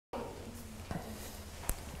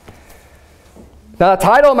Now, the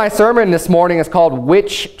title of my sermon this morning is called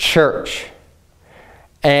Which Church?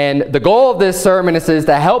 And the goal of this sermon is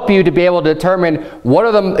to help you to be able to determine what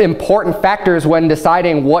are the important factors when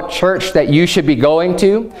deciding what church that you should be going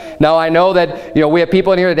to. Now, I know that we have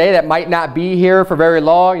people in here today that might not be here for very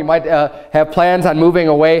long. You might have plans on moving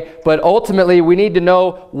away, but ultimately we need to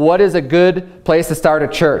know what is a good place to start a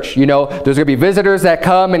church. There's going to be visitors that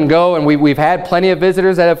come and go, and we've had plenty of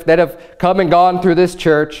visitors that have come and gone through this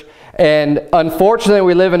church. And unfortunately,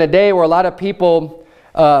 we live in a day where a lot of people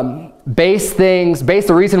base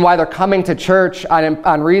the reason why they're coming to church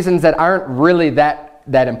on reasons that aren't really that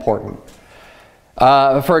important.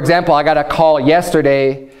 For example, I got a call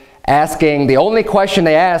yesterday asking, the only question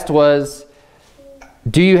they asked was,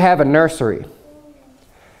 do you have a nursery?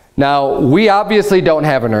 Now, we obviously don't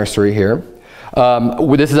have a nursery here.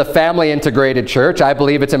 This is a family integrated church. I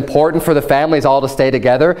believe it's important for the families all to stay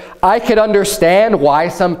together. I could understand why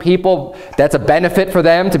some people, that's a benefit for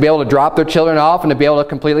them to be able to drop their children off and to be able to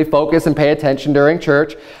completely focus and pay attention during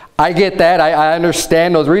church. I get that. I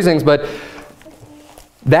understand those reasons, but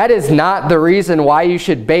that is not the reason why you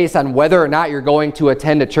should base on whether or not you're going to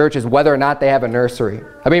attend a church is whether or not they have a nursery.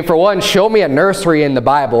 I mean, for one, show me a nursery in the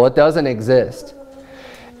Bible. It doesn't exist.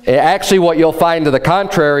 Actually, what you'll find to the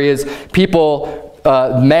contrary is people,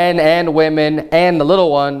 men and women and the little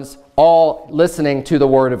ones, all listening to the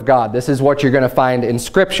Word of God. This is what you're going to find in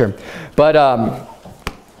Scripture. But,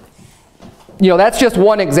 that's just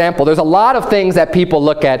one example. There's a lot of things that people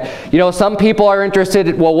look at. Some people are interested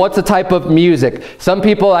in, well, what's the type of music? Some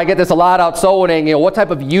people, I get this a lot out Soulwinning, what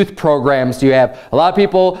type of youth programs do you have? A lot of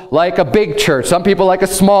people like a big church. Some people like a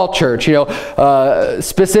small church,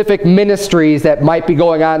 specific ministries that might be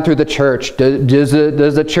going on through the church. Does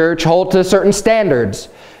the church hold to certain standards?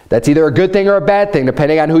 That's either a good thing or a bad thing,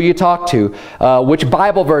 depending on who you talk to. Which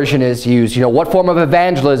Bible version is used, what form of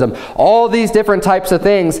evangelism. All these different types of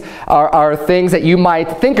things are things that you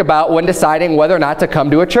might think about when deciding whether or not to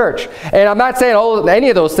come to a church. And I'm not saying any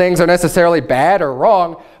of those things are necessarily bad or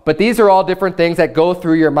wrong, but these are all different things that go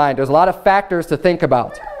through your mind. There's a lot of factors to think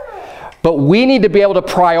about. But we need to be able to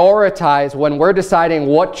prioritize when we're deciding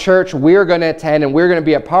what church we're going to attend and we're going to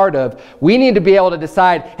be a part of. We need to be able to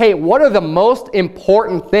decide, hey, what are the most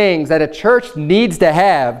important things that a church needs to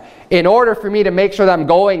have in order for me to make sure that I'm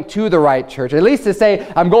going to the right church? At least to say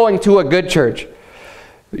I'm going to a good church.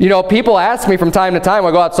 People ask me from time to time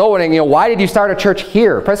when I go out Soulwinning, why did you start a church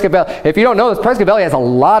here? Prescott Valley. If you don't know this, Prescott Valley has a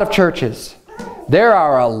lot of churches. There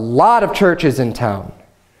are a lot of churches in town.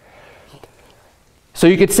 So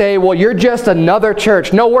you could say, well, you're just another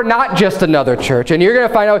church. No, we're not just another church. And you're going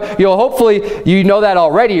to find out, hopefully you know that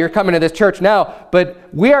already. You're coming to this church now. But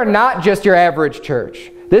we are not just your average church.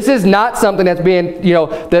 This is not something that's being,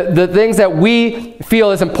 the things that we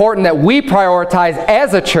feel is important that we prioritize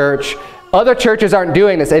as a church. Other churches aren't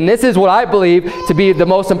doing this. And this is what I believe to be the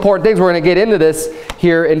most important things. We're going to get into this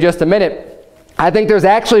here in just a minute. I think there's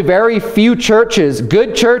actually very few churches,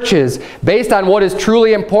 good churches, based on what is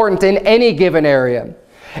truly important in any given area.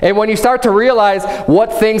 And when you start to realize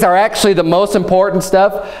what things are actually the most important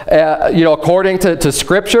stuff, according to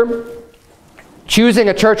Scripture, choosing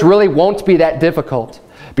a church really won't be that difficult.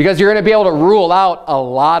 Because you're going to be able to rule out a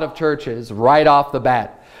lot of churches right off the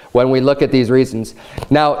bat when we look at these reasons.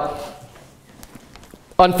 Now,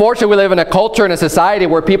 unfortunately, we live in a culture and a society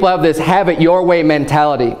where people have this have it your way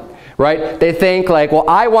mentality. Right? They think like, well,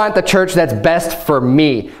 I want the church that's best for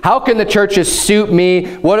me. How can the churches suit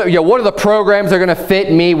me? What are the programs that are going to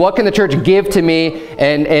fit me? What can the church give to me?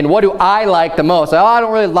 And what do I like the most? Oh, I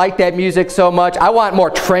don't really like that music so much. I want more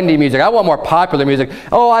trendy music. I want more popular music.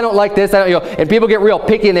 Oh, I don't like this. And people get real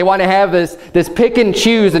picky and they want to have this pick and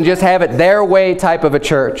choose and just have it their way type of a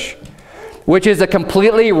church, which is a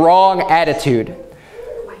completely wrong attitude.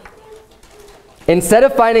 Instead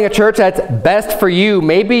of finding a church that's best for you,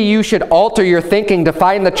 maybe you should alter your thinking to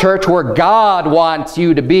find the church where God wants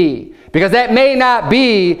you to be. Because that may not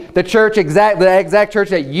be the exact church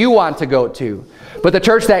that you want to go to. But the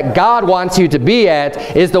church that God wants you to be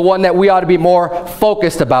at is the one that we ought to be more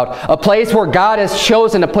focused about. A place where God has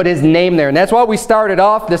chosen to put His name there. And that's why we started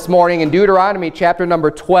off this morning in Deuteronomy chapter number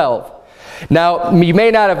 12. Now, you may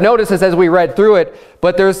not have noticed this as we read through it,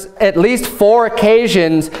 but there's at least 4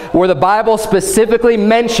 occasions where the Bible specifically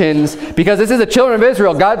mentions, because this is the children of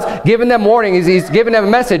Israel, God's given them warning, He's given them a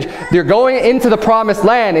message. They're going into the promised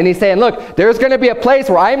land, and He's saying, look, there's going to be a place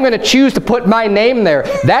where I'm going to choose to put my name there.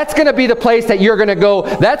 That's going to be the place that you're going to go.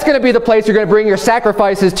 That's going to be the place you're going to bring your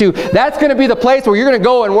sacrifices to. That's going to be the place where you're going to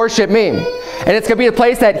go and worship me. and it's going to be the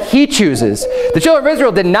place that he chooses. The children of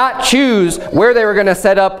Israel did not choose where they were going to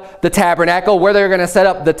set up the tabernacle, where they were going to set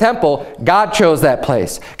up the temple. God chose that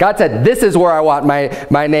place. God said, this is where I want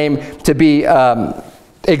my name to be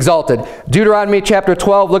exalted. Deuteronomy chapter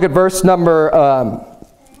 12, look at verse number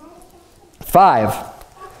 5.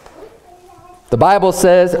 The Bible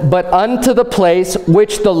says, but unto the place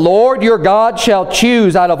which the Lord your God shall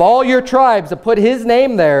choose out of all your tribes to put his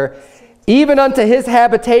name there, even unto his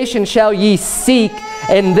habitation shall ye seek,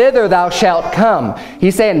 and thither thou shalt come.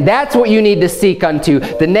 He's saying that's what you need to seek unto.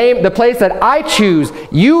 The place that I choose,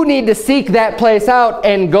 you need to seek that place out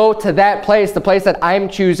and go to that place, the place that I'm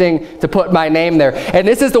choosing to put my name there. And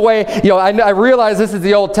this is the way, I realize this is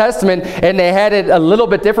the Old Testament, and they had it a little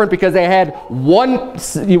bit different because they had one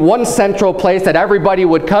central place that everybody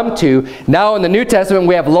would come to. Now in the New Testament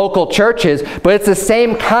we have local churches, but it's the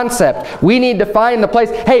same concept. We need to find the place.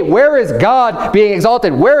 Hey, where is God being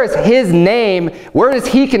exalted? Where is his name? Where does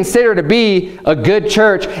he consider to be a good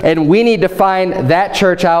church? And we need to find that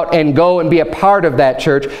church out and go and be a part of that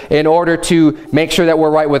church in order to make sure that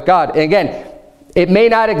we're right with God. And again, it may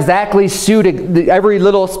not exactly suit every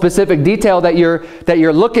little specific detail that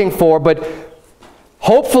you're looking for, but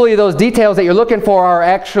hopefully those details that you're looking for are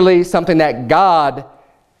actually something that God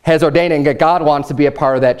has ordained and that God wants to be a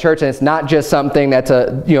part of that church, and it's not just something that's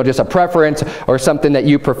just a preference or something that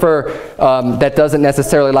you prefer that doesn't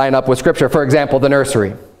necessarily line up with Scripture. For example, the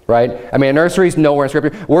nursery, right? I mean, a nursery is nowhere in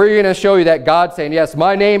Scripture. We're going to show you that God's saying, yes,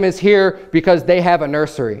 my name is here because they have a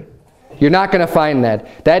nursery. You're not going to find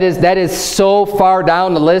that. That is so far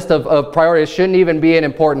down the list of priorities. It shouldn't even be an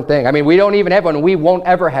important thing. I mean, we don't even have one. We won't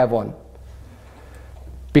ever have one.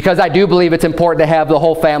 Because I do believe it's important to have the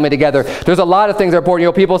whole family together. There's a lot of things that are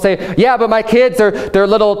important. People say, yeah, but my kids, they're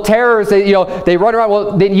little terrors. They run around.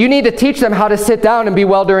 Well, then you need to teach them how to sit down and be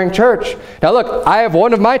well during church. Now look, I have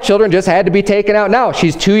one of my children just had to be taken out now.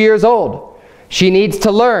 She's 2 years old. She needs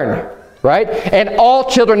to learn, right? And all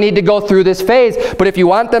children need to go through this phase. But if you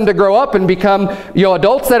want them to grow up and become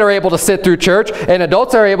adults that are able to sit through church and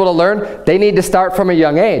adults that are able to learn, they need to start from a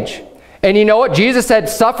young age. And you know what? Jesus said,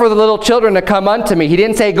 suffer the little children to come unto me. He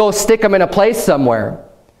didn't say go stick them in a place somewhere.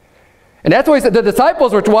 And that's what he said. The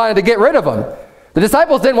disciples wanted to get rid of them. The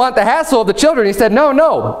disciples didn't want the hassle of the children. He said,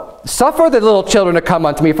 no, suffer the little children to come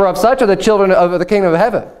unto me, for of such are the children of the kingdom of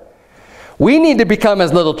heaven. We need to become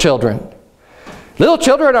as little children. Little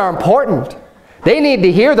children are important. They need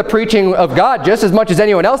to hear the preaching of God just as much as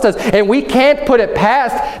anyone else does. And we can't put it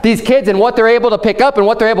past these kids and what they're able to pick up and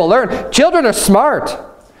what they're able to learn. Children are smart.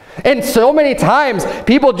 And so many times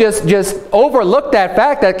people just overlook that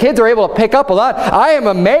fact that kids are able to pick up a lot. I am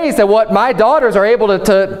amazed at what my daughters are able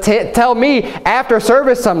to tell me after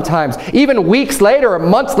service sometimes. Even weeks later or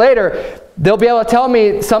months later, they'll be able to tell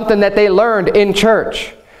me something that they learned in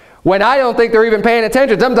church. When I don't think they're even paying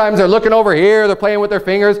attention. Sometimes they're looking over here, they're playing with their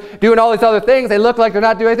fingers, doing all these other things. They look like they're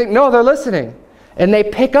not doing anything. No, they're listening. And they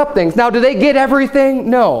pick up things. Now, do they get everything?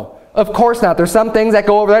 No. Of course not. There's some things that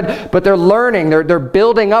go over that, but they're learning. They're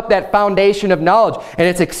building up that foundation of knowledge, and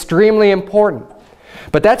it's extremely important.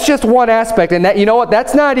 But that's just one aspect, and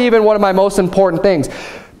that's not even one of my most important things.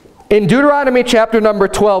 In Deuteronomy chapter number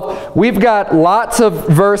 12, we've got lots of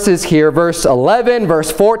verses here. Verse 11, verse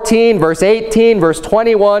 14, verse 18, verse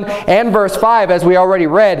 21, and verse 5, as we already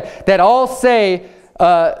read, that all say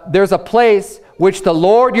there's a place which the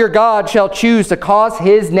Lord your God shall choose to cause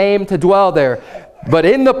his name to dwell there. But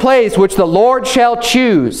in the place which the Lord shall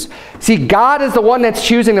choose. See, God is the one that's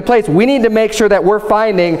choosing the place. We need to make sure that we're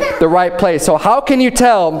finding the right place. So how can you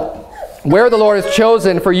tell where the Lord has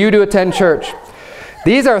chosen for you to attend church?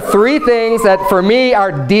 These are three things that for me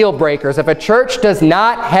are deal breakers. If a church does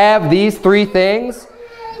not have these three things,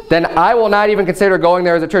 then I will not even consider going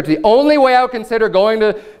there as a church. The only way I would consider going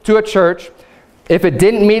to a church, if it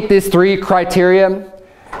didn't meet these three criteria,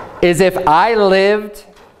 is if I lived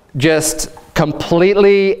just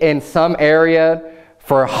completely in some area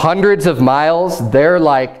for hundreds of miles. There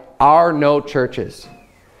are no churches.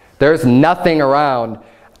 There's nothing around.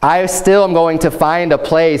 I still am going to find a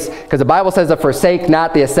place, because the Bible says to forsake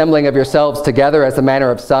not the assembling of yourselves together as the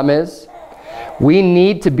manner of some is. We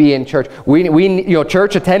need to be in church.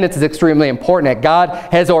 Church attendance is extremely important. That God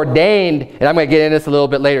has ordained, and I'm going to get into this a little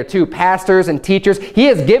bit later too, pastors and teachers. He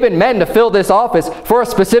has given men to fill this office for a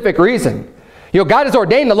specific reason. God has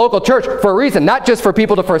ordained the local church for a reason, not just for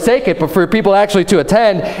people to forsake it, but for people actually to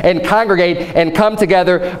attend and congregate and come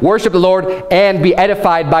together, worship the Lord, and be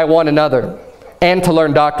edified by one another, and to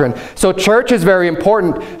learn doctrine. So church is very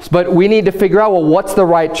important, but we need to figure out, well, what's the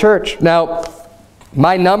right church? Now,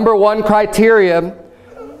 my number one criteria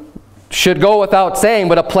should go without saying,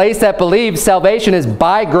 but a place that believes salvation is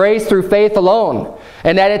by grace through faith alone,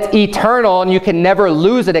 and that it's eternal and you can never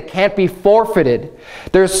lose it. It can't be forfeited.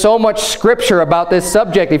 There's so much scripture about this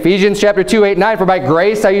subject. Ephesians chapter 2, 8, 9, for by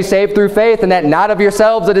grace are you saved through faith, and that not of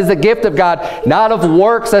yourselves, it is the gift of God, not of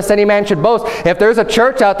works, lest any man should boast. If there's a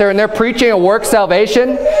church out there and they're preaching a work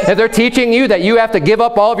salvation, if they're teaching you that you have to give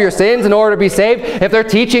up all of your sins in order to be saved, if they're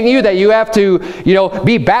teaching you that you have to,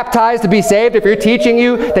 be baptized to be saved, if you're teaching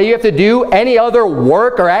you that you have to do any other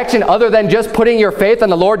work or action other than just putting your faith on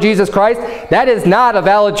the Lord Jesus Christ, that is not a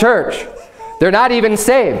valid church. They're not even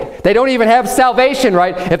saved. They don't even have salvation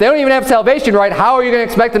right. If they don't even have salvation right, how are you going to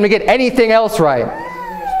expect them to get anything else right?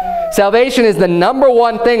 Salvation is the number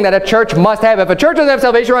one thing that a church must have. If a church doesn't have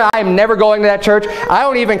salvation right, I am never going to that church. I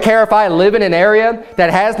don't even care if I live in an area that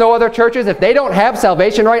has no other churches. If they don't have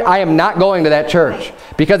salvation right, I am not going to that church,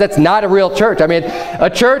 because it's not a real church. I mean, a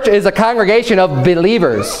church is a congregation of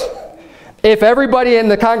believers. If everybody in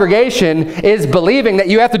the congregation is believing that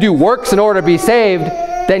you have to do works in order to be saved,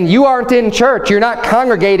 then you aren't in church. You're not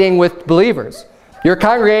congregating with believers. You're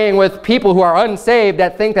congregating with people who are unsaved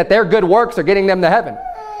that think that their good works are getting them to heaven.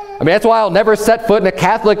 I mean, that's why I'll never set foot in a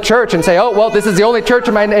Catholic church and say, oh, well, this is the only church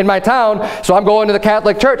in my town, so I'm going to the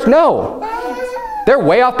Catholic church. No. They're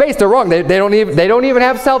way off base. They're wrong. They don't even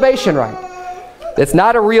have salvation right. It's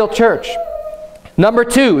not a real church.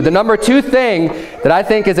 The number two thing that I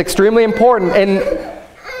think is extremely important, and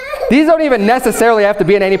these don't even necessarily have to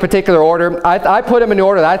be in any particular order. I put them in the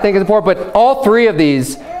order that I think is important, but all three of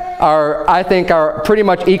these I think are pretty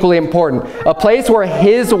much equally important. A place where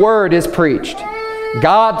His word is preached.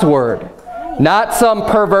 God's word. Not some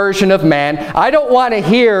perversion of man. I don't want to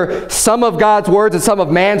hear some of God's words and some of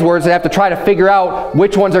man's words and have to try to figure out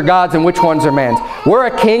which ones are God's and which ones are man's. We're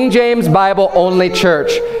a King James Bible only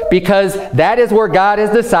church, because that is where God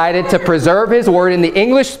has decided to preserve His word in the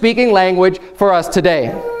English-speaking language for us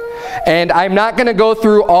today. And I'm not going to go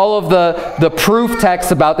through all of the proof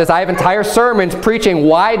texts about this. I have entire sermons preaching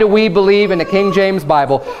why do we believe in the King James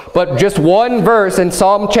Bible. But just one verse in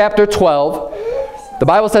Psalm chapter 12. The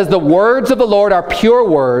Bible says, the words of the Lord are pure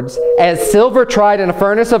words, as silver tried in a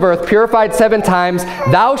furnace of earth, purified 7 times.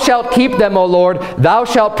 Thou shalt keep them, O Lord. Thou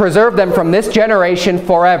shalt preserve them from this generation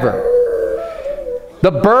forever. The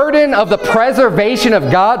burden of the preservation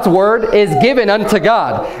of God's word is given unto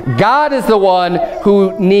God. God is the one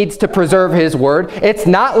who needs to preserve His word. It's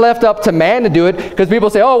not left up to man to do it, because people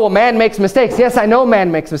say, oh, well, man makes mistakes. Yes, I know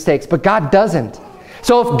man makes mistakes, but God doesn't.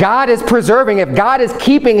 So if God is preserving, if God is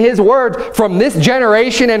keeping His word from this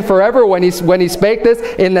generation and forever, when he spake this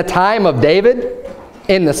in the time of David,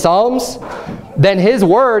 in the Psalms, then His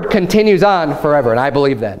word continues on forever, and I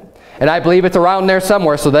believe that. And I believe it's around there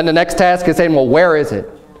somewhere. So then the next task is saying, well, where is it?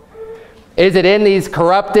 Is it in these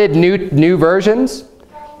corrupted new versions?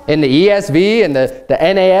 In the ESV and the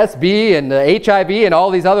NASB and the HIV and all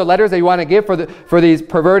these other letters that you want to give for these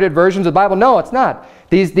perverted versions of the Bible? No, it's not.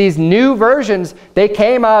 These new versions, they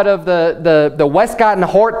came out of the Westcott and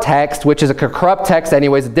Hort text, which is a corrupt text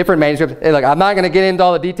anyways, a different manuscript. Hey, look, I'm not going to get into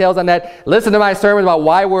all the details on that. Listen to my sermon about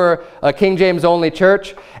why we're a King James only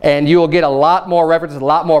church, and you will get a lot more references, a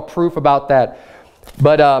lot more proof about that.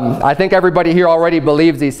 But I think everybody here already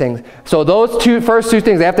believes these things. So those first two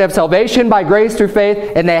things, they have to have salvation by grace through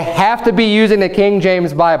faith, and they have to be using the King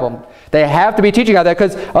James Bible. They have to be teaching out that,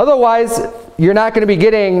 because otherwise you're not going to be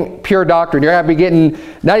getting pure doctrine. You're going to be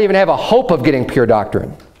not even have a hope of getting pure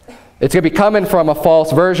doctrine. It's going to be coming from a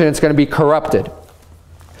false version. It's going to be corrupted.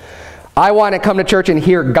 I want to come to church and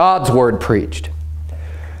hear God's word preached.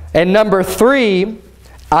 And number 3,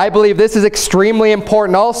 I believe this is extremely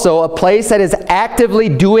important also, a place that is actively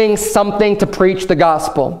doing something to preach the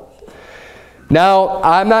gospel. Now,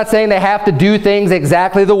 I'm not saying they have to do things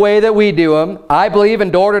exactly the way that we do them. I believe in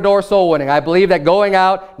door-to-door soul winning. I believe that going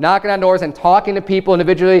out, knocking on doors, and talking to people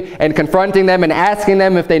individually and confronting them and asking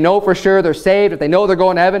them if they know for sure they're saved, if they know they're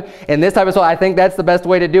going to heaven, and this type of soul, I think that's the best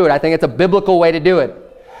way to do it. I think it's a biblical way to do it.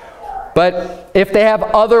 But if they have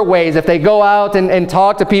other ways, if they go out and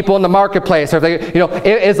talk to people in the marketplace, or if they,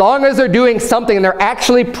 as long as they're doing something and they're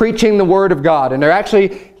actually preaching the Word of God and they're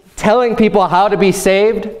actually telling people how to be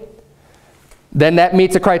saved, then that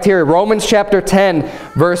meets the criteria. Romans chapter 10,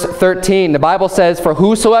 verse 13, the Bible says, for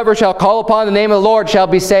whosoever shall call upon the name of the Lord shall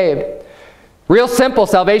be saved. Real simple.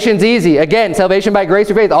 Salvation's easy. Again, salvation by grace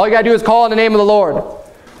through faith. All you got to do is call on the name of the Lord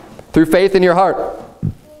through faith in your heart.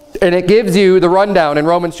 And it gives you the rundown in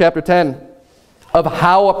Romans chapter 10 of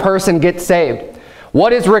how a person gets saved.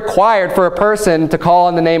 What is required for a person to call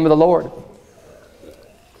on the name of the Lord?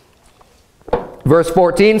 Verse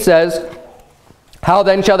 14 says, how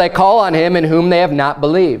then shall they call on him in whom they have not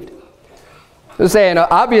believed? saying,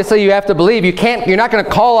 obviously you have to believe. You're not going to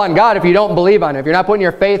call on God if you don't believe on Him. If you're not putting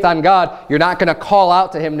your faith on God, you're not going to call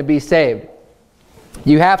out to Him to be saved.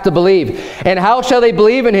 You have to believe. And how shall they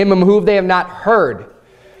believe in Him whom they have not heard?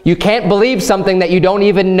 You can't believe something that you don't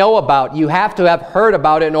even know about. You have to have heard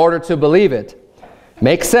about it in order to believe it.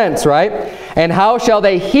 Makes sense, right? And how shall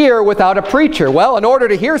they hear without a preacher? Well, in order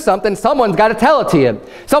to hear something, someone's got to tell it to you.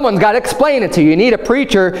 Someone's got to explain it to you. You need a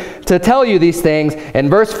preacher to tell you these things. In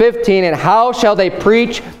verse 15, and how shall they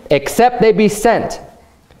preach except they be sent?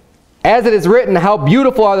 As it is written, how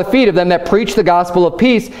beautiful are the feet of them that preach the gospel of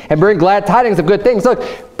peace and bring glad tidings of good things. Look,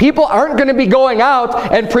 people aren't going to be going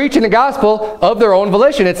out and preaching the gospel of their own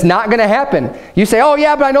volition. It's not going to happen. You say, oh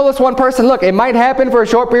yeah, but I know this one person. Look, it might happen for a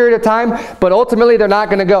short period of time, but ultimately they're not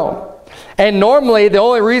going to go. And normally the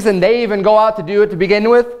only reason they even go out to do it to begin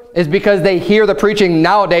with is because they hear the preaching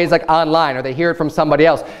nowadays like online, or they hear it from somebody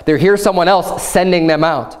else. They hear someone else sending them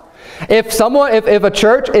out. If a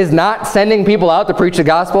church is not sending people out to preach the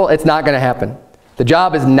gospel, it's not going to happen. The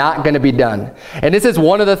job is not going to be done. And this is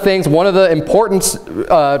one of the things, one of the important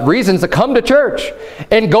reasons to come to church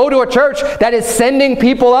and go to a church that is sending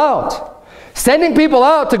people out. Sending people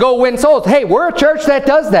out to go win souls. Hey, we're a church that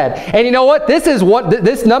does that. And you know what?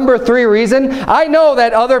 This number 3 reason, I know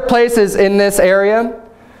that other places in this area,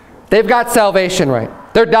 they've got salvation right.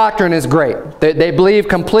 Their doctrine is great. They believe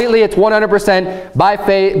completely, it's 100% by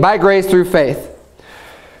faith, by grace through faith.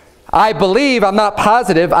 I believe, I'm not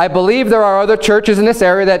positive, I believe there are other churches in this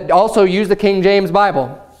area that also use the King James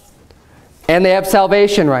Bible. And they have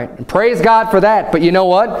salvation right. And praise God for that. But you know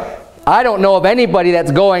what? I don't know of anybody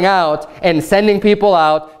that's going out and sending people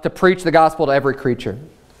out to preach the gospel to every creature,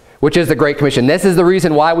 which is the Great Commission. This is the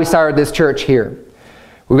reason why we started this church here.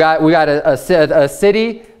 We got a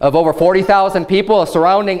city of over 40,000 people, a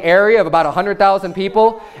surrounding area of about 100,000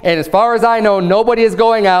 people, and as far as I know, nobody is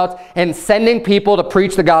going out and sending people to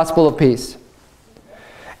preach the gospel of peace.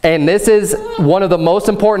 And this is one of the most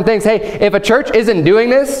important things. Hey, if a church isn't doing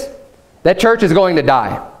this, that church is going to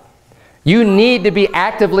die. You need to be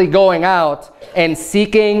actively going out and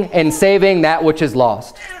seeking and saving that which is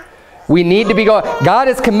lost. We need to be going. God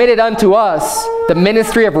has committed unto us the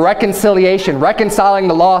ministry of reconciliation, reconciling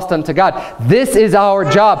the lost unto God. This is our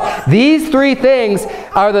job. These 3 things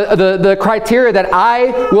are the criteria that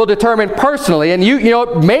I will determine personally. And you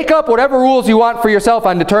know, make up whatever rules you want for yourself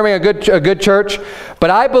on determining a good church. But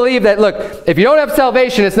I believe that, look, if you don't have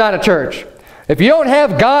salvation, it's not a church. If you don't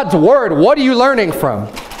have God's word, what are you learning from?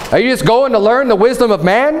 Are you just going to learn the wisdom of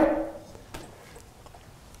man?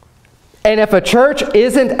 And if a church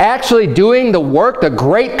isn't actually doing the work, the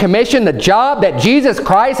Great Commission, the job that Jesus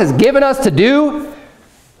Christ has given us to do,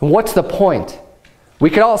 what's the point?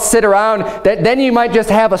 We could all sit around, then you might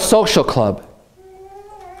just have a social club.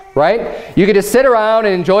 Right? You could just sit around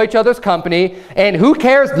and enjoy each other's company, and who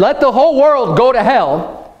cares? Let the whole world go to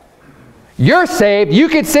hell. You're saved. You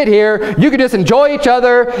could sit here. You could just enjoy each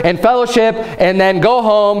other and fellowship and then go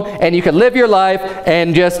home and you could live your life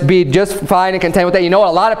and just be just fine and content with that. You know what?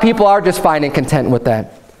 A lot of people are just fine and content with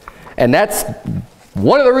that. And that's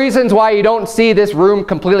one of the reasons why you don't see this room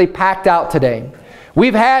completely packed out today.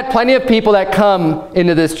 We've had plenty of people that come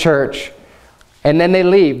into this church and then they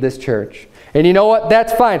leave this church. And you know what?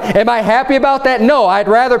 That's fine. Am I happy about that? No. I'd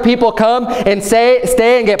rather people come and stay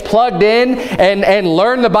and get plugged in and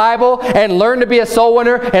learn the Bible and learn to be a soul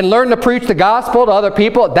winner and learn to preach the gospel to other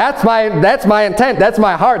people. That's my intent. That's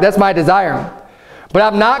my heart. That's my desire. But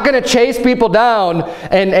I'm not going to chase people down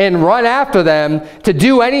and run after them to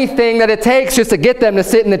do anything that it takes just to get them to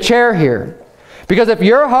sit in the chair here. Because if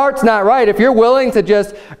your heart's not right, if you're willing to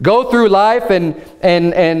just go through life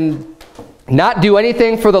and not do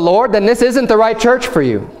anything for the Lord, then this isn't the right church for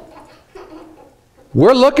you.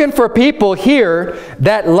 We're looking for people here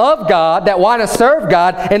that love God, that want to serve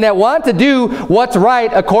God, and that want to do what's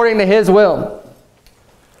right according to His will.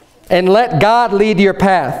 And let God lead your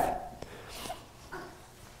path.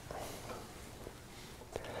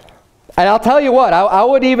 And I'll tell you what, I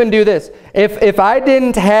would even do this. If I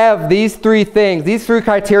didn't have these 3 things, these 3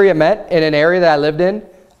 criteria met in an area that I lived in,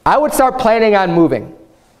 I would start planning on moving.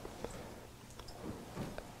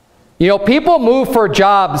 You know, people move for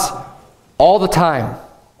jobs all the time.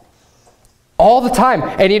 All the time.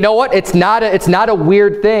 And you know what? It's not a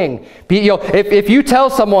weird thing. You know, if you tell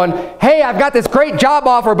someone, hey, I've got this great job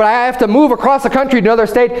offer, but I have to move across the country to another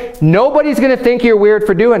state, nobody's going to think you're weird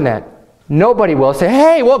for doing that. Nobody will say,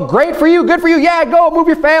 hey, well, great for you, good for you. Yeah, go move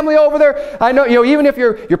your family over there. I know, you know, even if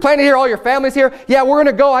you're planning here, all your family's here. Yeah, we're going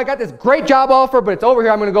to go. I got this great job offer, but it's over here.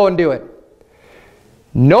 I'm going to go and do it.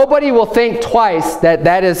 Nobody will think twice that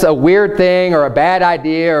that is a weird thing or a bad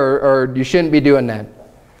idea or you shouldn't be doing that.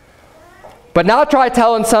 But now try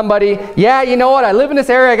telling somebody, yeah, you know what, I live in this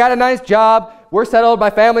area, I got a nice job, we're settled, my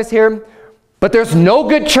family's here, but there's no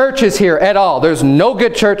good churches here at all. There's no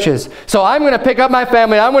good churches. So I'm going to pick up my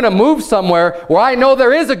family, I'm going to move somewhere where I know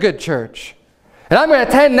there is a good church. And I'm going to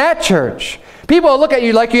attend that church. People will look at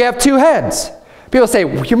you like you have two heads. People say,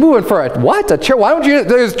 you're moving for a what? A church? Why don't you,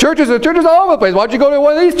 there's churches all over the place. Why don't you go to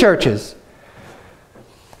one of these churches?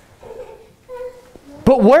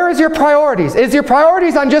 But where is your priorities? Is your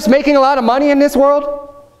priorities on just making a lot of money in this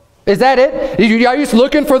world? Is that it? Are you just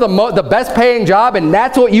looking for the best paying job and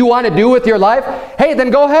that's what you want to do with your life? Hey, then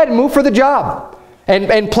go ahead and move for the job.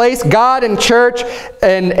 And place God and church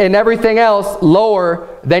and everything else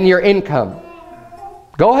lower than your income.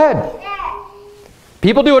 Go ahead.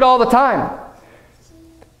 People do it all the time.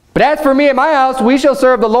 But as for me and my house, we shall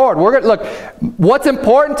serve the Lord. Look, what's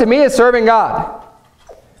important to me is serving God.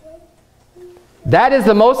 That is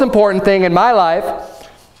the most important thing in my life.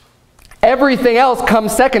 Everything else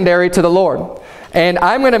comes secondary to the Lord. And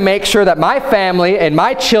I'm going to make sure that my family and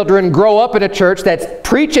my children grow up in a church that's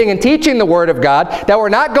preaching and teaching the Word of God, that we're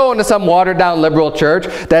not going to some watered-down liberal church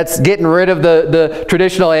that's getting rid of the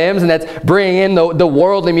traditional hymns and that's bringing in the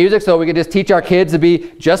worldly music so we can just teach our kids to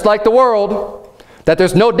be just like the world. That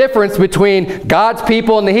there's no difference between God's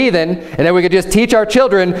people and the heathen, and that we could just teach our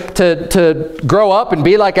children to grow up and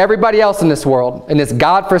be like everybody else in this world, in this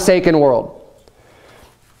God-forsaken world.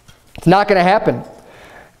 It's not going to happen.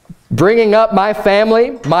 Bringing up my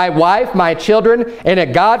family, my wife, my children in a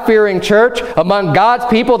God-fearing church among God's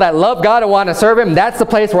people that love God and want to serve Him, that's the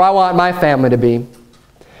place where I want my family to be.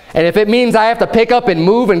 And if it means I have to pick up and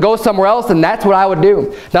move and go somewhere else, then that's what I would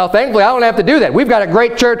do. Now, thankfully, I don't have to do that. We've got a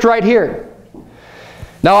great church right here.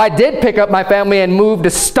 Now, I did pick up my family and move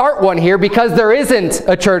to start one here because there isn't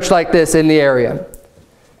a church like this in the area.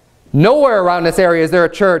 Nowhere around this area is there a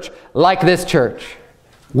church like this church.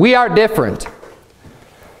 We are different.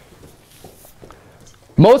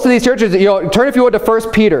 Most of these churches, turn if you would to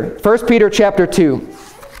 1 Peter. 1 Peter chapter 2.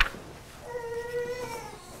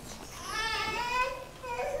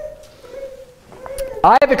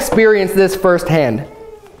 I have experienced this firsthand.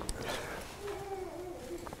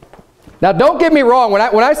 Now, don't get me wrong. When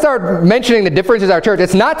I start mentioning the differences in our church,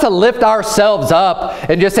 it's not to lift ourselves up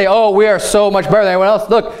and just say, oh, we are so much better than anyone else.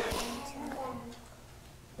 Look,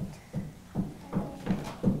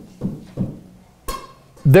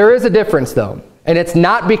 there is a difference, though. And it's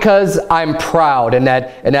not because I'm proud and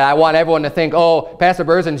that I want everyone to think, oh, Pastor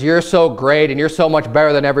Berzins, you're so great and you're so much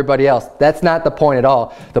better than everybody else. That's not the point at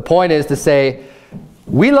all. The point is to say,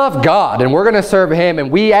 we love God and we're going to serve Him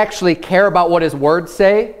and we actually care about what His words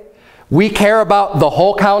say. We care about the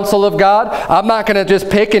whole counsel of God. I'm not going to just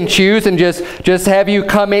pick and choose and just have you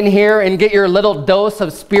come in here and get your little dose of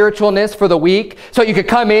spiritualness for the week so you could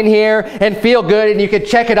come in here and feel good and you could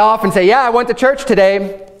check it off and say, yeah, I went to church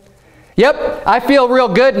today. Yep, I feel real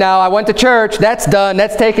good now. I went to church. That's done.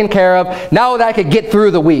 That's taken care of. Now that I could get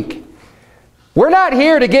through the week. We're not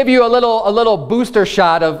here to give you a little booster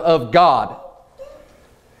shot of God.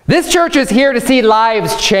 This church is here to see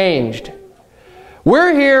lives changed.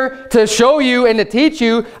 We're here to show you and to teach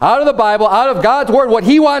you out of the Bible, out of God's Word, what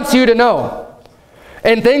He wants you to know.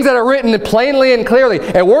 And things that are written plainly and clearly.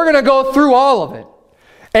 And we're going to go through all of it.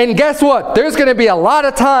 And guess what? There's going to be a lot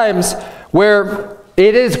of times where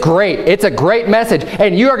it is great. It's a great message.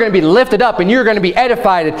 And you are going to be lifted up and you're going to be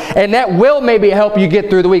edified. And that will maybe help you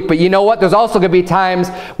get through the week. But you know what? There's also going to be times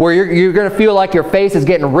where you're going to feel like your face is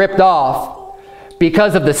getting ripped off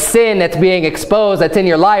because of the sin that's being exposed that's in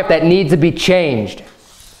your life that needs to be changed.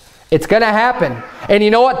 It's going to happen. And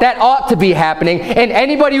you know what? That ought to be happening. And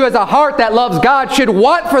anybody who has a heart that loves God should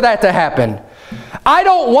want for that to happen. I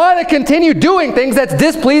don't want to continue doing things that's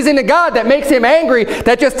displeasing to God, that makes Him angry,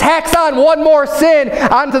 that just tacks on one more sin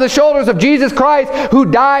onto the shoulders of Jesus Christ who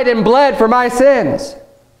died and bled for my sins.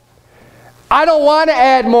 I don't want to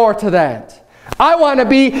add more to that. I want to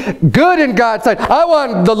be good in God's sight. I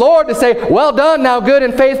want the Lord to say, well done, thou good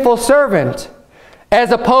and faithful servant.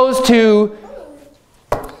 As opposed to,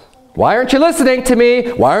 why aren't you listening to me?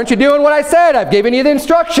 Why aren't you doing what I said? I've given you the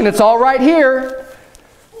instruction. It's all right here.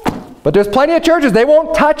 But there's plenty of churches, they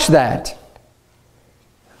won't touch that.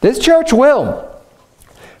 This church will.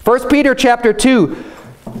 1 Peter chapter 2.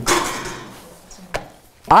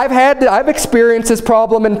 I've experienced this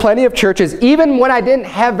problem in plenty of churches. Even when I didn't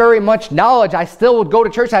have very much knowledge, I still would go to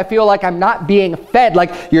church. I feel like I'm not being fed.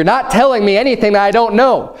 Like you're not telling me anything that I don't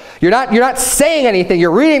know. You're not saying anything.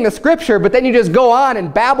 You're reading the scripture, but then you just go on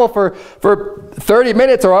and babble for 30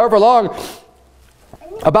 minutes or however long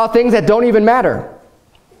about things that don't even matter.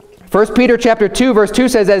 1 Peter chapter 2, verse 2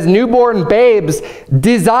 says, as newborn babes,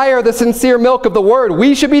 desire the sincere milk of the word.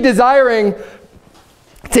 We should be desiring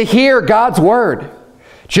to hear God's word.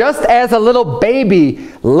 Just as a little baby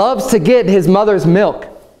loves to get his mother's milk.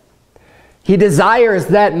 He desires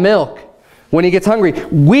that milk when he gets hungry.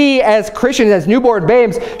 We as Christians, as newborn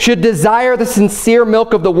babes, should desire the sincere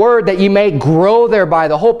milk of the word that you may grow thereby.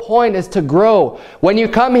 The whole point is to grow. When you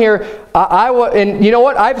come here, and you know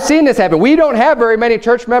what? I've seen this happen. We don't have very many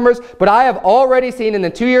church members, but I have already seen in the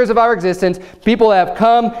 2 years of our existence, people have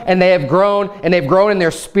come and they have grown, and they've grown in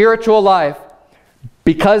their spiritual life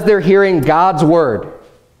because they're hearing God's word.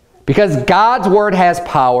 Because God's word has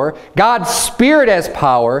power, God's Spirit has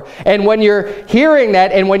power, and when you're hearing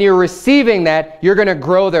that and when you're receiving that, you're going to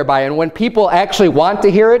grow thereby. And when people actually want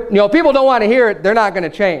to hear it, you know, if people don't want to hear it, they're not going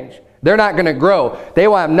to change. They're not going to grow. They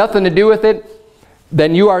will have nothing to do with it,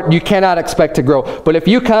 then you cannot expect to grow. But if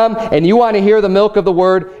you come and you want to hear the milk of the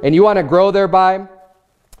word and you want to grow thereby,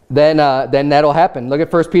 then that'll happen. Look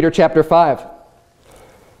at 1 Peter chapter 5.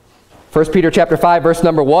 1 Peter chapter 5, verse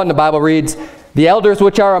number 1, the Bible reads, the elders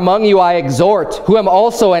which are among you I exhort, who am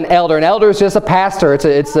also an elder. An elder is just a pastor. It's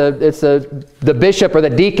the bishop or the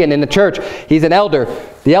deacon in the church. He's an elder.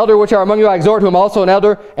 The elder which are among you I exhort, who am also an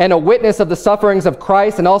elder, and a witness of the sufferings of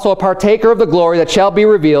Christ, and also a partaker of the glory that shall be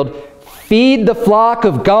revealed. Feed the flock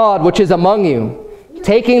of God which is among you,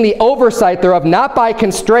 taking the oversight thereof, not by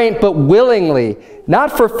constraint, but willingly, not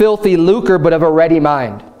for filthy lucre, but of a ready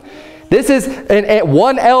mind. This is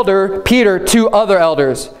one elder, Peter, to other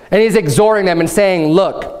elders. And he's exhorting them and saying,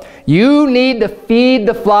 look, you need to feed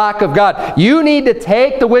the flock of God. You need to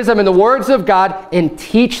take the wisdom and the words of God and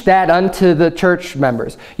teach that unto the church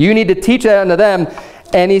members. You need to teach that unto them.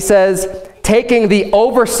 And he says, taking the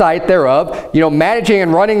oversight thereof, managing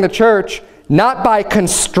and running the church, not by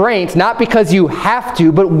constraint, not because you have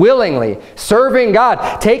to, but willingly, serving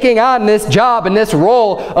God, taking on this job and this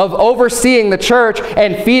role of overseeing the church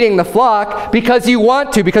and feeding the flock because you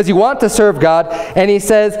want to serve God. And he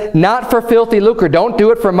says, not for filthy lucre. Don't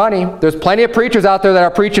do it for money. There's plenty of preachers out there that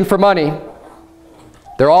are preaching for money.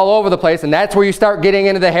 They're all over the place, and that's where you start getting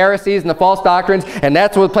into the heresies and the false doctrines, and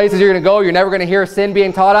that's where the places you're going to go. You're never going to hear sin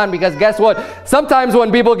being taught on, because guess what? Sometimes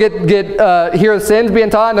when people hear sins being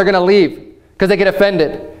taught on, they're going to leave. Because they get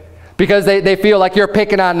offended, because they feel like you're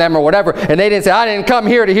picking on them or whatever, and they didn't say, I didn't come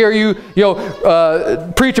here to hear you,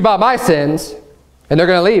 preach about my sins, and they're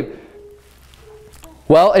going to leave.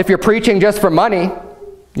 Well, if you're preaching just for money,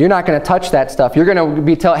 you're not going to touch that stuff. You're going to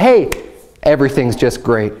be told, hey, everything's just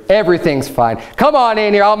great, everything's fine. Come on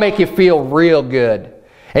in here, I'll make you feel real good.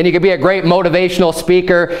 And you could be a great motivational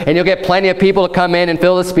speaker, and you'll get plenty of people to come in and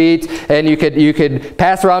fill the seats, and you could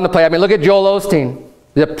pass around the plate. I mean, look at Joel Osteen.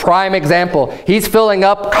 The prime example. He's filling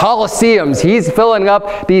up coliseums. He's filling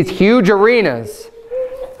up these huge arenas.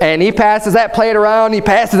 And he passes that plate around. He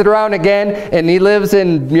passes it around again. And he lives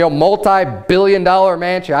in, multi-billion-dollar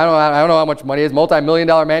mansion. I don't know how much money it is.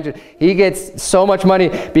 Multi-million-dollar mansion. He gets so much money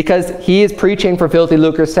because he is preaching for filthy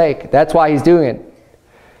lucre's sake. That's why he's doing it.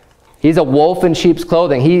 He's a wolf in sheep's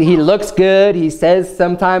clothing. He looks good. He says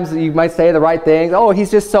sometimes you might say the right things. Oh,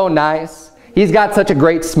 he's just so nice. He's got such a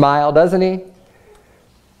great smile, doesn't he?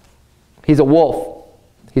 He's a wolf.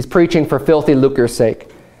 He's preaching for filthy lucre's sake.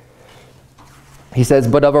 He says,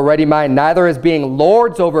 but of a ready mind, neither as being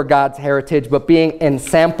lords over God's heritage, but being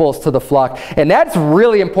ensamples to the flock. And that's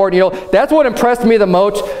really important. That's what impressed me the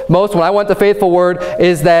most when I went to Faithful Word,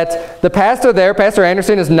 is that the pastor there, Pastor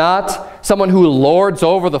Anderson, is not someone who lords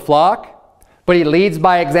over the flock, but he leads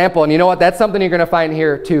by example. And you know what? That's something you're going to find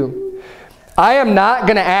here too. I am not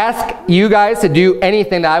going to ask you guys to do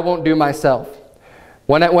anything that I won't do myself.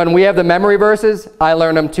 When we have the memory verses, I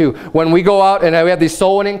learn them too. When we go out and we have these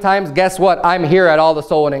soul winning times, guess what? I'm here at all the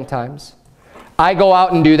soul winning times. I go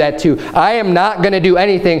out and do that too. I am not going to do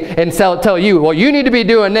anything and tell you, well, you need to be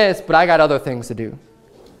doing this, but I got other things to do.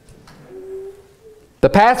 The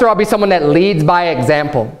pastor will be someone that leads by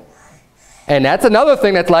example. And that's another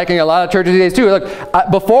thing that's lacking a lot of churches these days too. Look,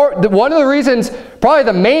 one of the reasons, probably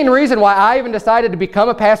the main reason why I even decided to become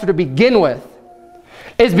a pastor to begin with,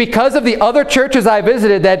 is because of the other churches I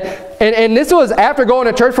visited and this was after going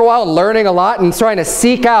to church for a while and learning a lot and trying to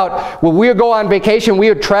seek out. When we would go on vacation, we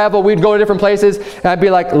would travel, we'd go to different places, and I'd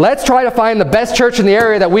be like, let's try to find the best church in the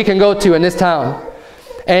area that we can go to in this town.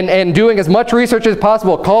 And doing as much research as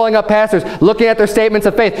possible, calling up pastors, looking at their statements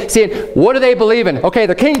of faith, seeing what do they believe in. Okay,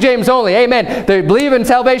 they're King James only, amen. They believe in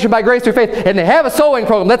salvation by grace through faith, and they have a soul winning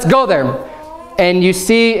program. Let's go there. And you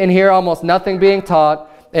see and hear almost nothing being taught.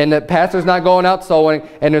 And the pastor's not going out soul winning,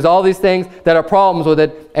 and there's all these things that are problems with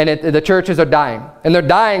it, and the churches are dying. And they're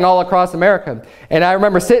dying all across America. And I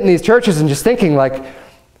remember sitting in these churches and just thinking, like,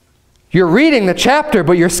 You're reading the chapter,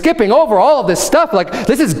 but you're skipping over all of this stuff. Like,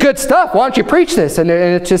 this is good stuff. Why don't you preach this? And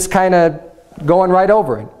it's just kind of going right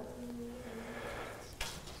over it.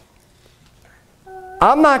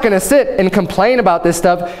 I'm not going to sit and complain about this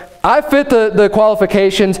stuff. I fit the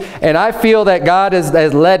qualifications, and I feel that God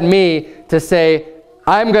has led me to say,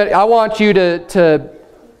 I want you to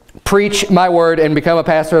preach my word and become a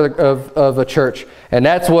pastor of a church. And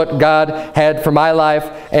that's what God had for my life.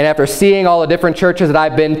 And after seeing all the different churches that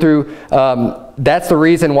I've been through, that's the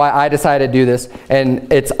reason why I decided to do this.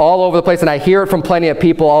 And it's all over the place. And I hear it from plenty of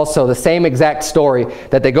people also, the same exact story,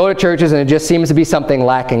 that they go to churches and it just seems to be something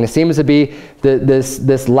lacking. It seems to be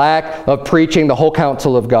this lack of preaching the whole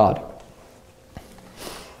counsel of God.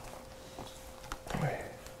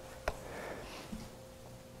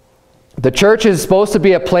 The church is supposed to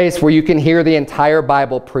be a place where you can hear the entire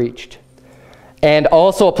Bible preached, and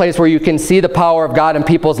also a place where you can see the power of God in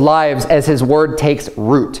people's lives as His Word takes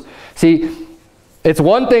root. See, it's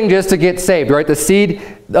one thing just to get saved, right? The seed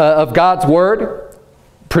of God's Word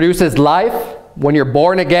produces life when you're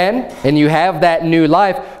born again and you have that new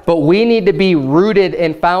life, but we need to be rooted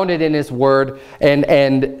and founded in His Word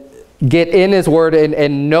and get in His Word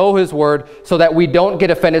and know His Word, so that we don't get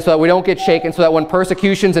offended, so that we don't get shaken, so that when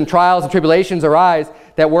persecutions and trials and tribulations arise,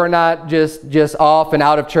 that we're not just off and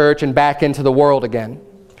out of church and back into the world again.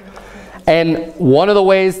 And one of the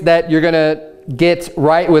ways that you're going to get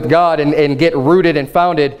right with God and get rooted and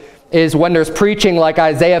founded is when there's preaching like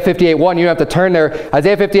Isaiah 58:1. You don't have to turn there.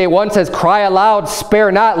 Isaiah 58:1 says, "Cry aloud,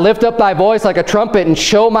 spare not, lift up thy voice like a trumpet, and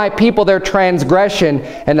show my people their transgression,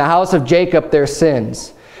 and the house of Jacob their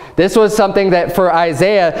sins." This was something that for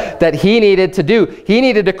Isaiah that he needed to do. He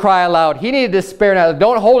needed to cry aloud. He needed to spare not.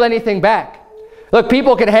 Don't hold anything back. Look,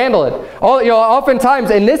 people can handle it.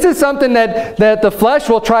 Oftentimes, and this is something that the flesh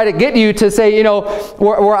will try to get you to say,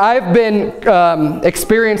 where I've been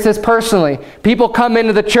experienced this personally. People come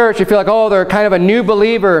into the church, you feel like, oh, they're kind of a new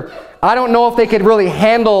believer. I don't know if they could really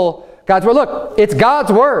handle God's word. Look, it's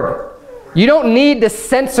God's word. You don't need to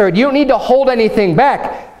censor it. You don't need to hold anything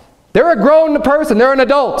back. They're a grown person. They're an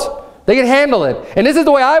adult. They can handle it. And this is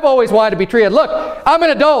the way I've always wanted to be treated. Look, I'm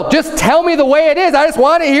an adult. Just tell me the way it is. I just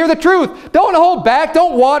want to hear the truth. Don't hold back.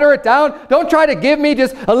 Don't water it down. Don't try to give me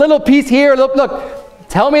just a little piece here. Look,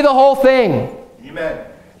 tell me the whole thing. Amen.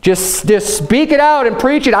 Just speak it out and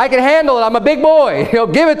preach it. I can handle it. I'm a big boy.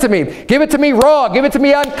 Give it to me. Give it to me raw. Give it to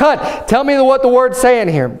me uncut. Tell me what the word's saying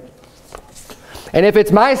here. And if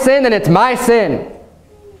it's my sin, then it's my sin.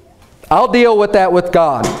 I'll deal with that with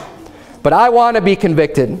God. But I want to be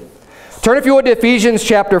convicted. Turn, if you would, to Ephesians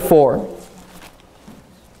chapter 4.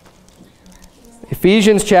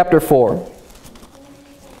 Ephesians chapter 4.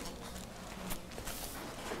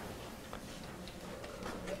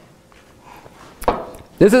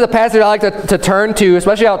 This is a passage I like to turn to,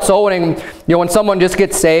 especially out soul winning. When someone just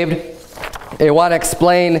gets saved, they want to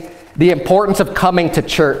explain the importance of coming to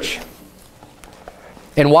church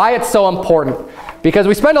and why it's so important. Because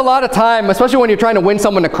we spend a lot of time, especially when you're trying to win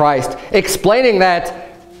someone to Christ, explaining that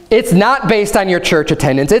it's not based on your church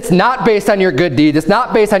attendance. It's not based on your good deeds. It's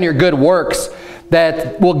not based on your good works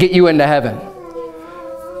that will get you into heaven.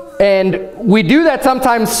 And we do that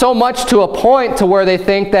sometimes so much to a point to where they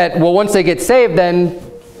think that, well, once they get saved, then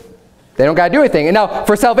they don't got to do anything. And now,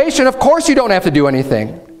 for salvation, of course you don't have to do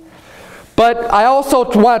anything. But I also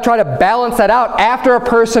want to try to balance that out after a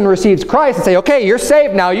person receives Christ and say, okay, you're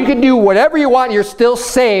saved now. You can do whatever you want. You're still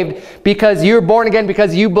saved because you're born again,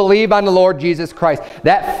 because you believe on the Lord Jesus Christ.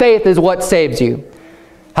 That faith is what saves you.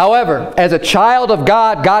 However, as a child of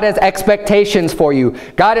God, God has expectations for you.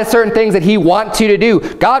 God has certain things that He wants you to do.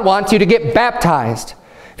 God wants you to get baptized.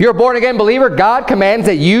 If you're a born again believer, God commands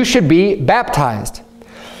that you should be baptized.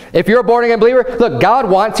 If you're a born-again believer, look, God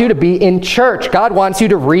wants you to be in church. God wants you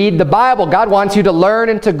to read the Bible. God wants you to learn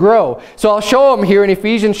and to grow. So I'll show them here in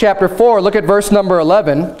Ephesians chapter 4. Look at verse number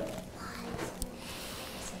 11.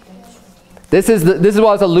 This is what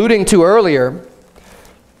I was alluding to earlier.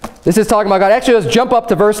 This is talking about God. Actually, let's jump up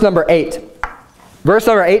to verse number 8. Verse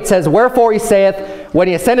number 8 says, "Wherefore He saith, when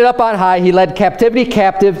He ascended up on high, He led captivity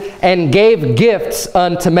captive and gave gifts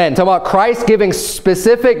unto men." Talking about Christ giving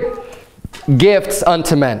specific gifts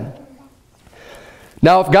unto men.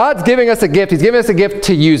 Now, if God's giving us a gift, He's giving us a gift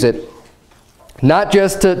to use it, not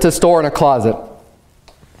just to store in a closet.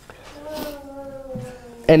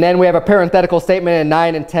 And then we have a parenthetical statement in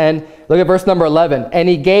 9 and 10. Look at verse number 11. "And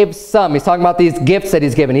He gave some," He's talking about these gifts that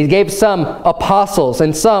He's given. He gave some apostles,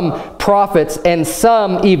 and some prophets, and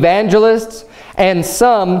some evangelists, and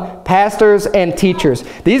some pastors and teachers.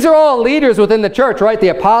 These are all leaders within the church, right? The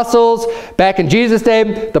apostles back in Jesus'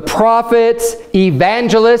 day, the prophets,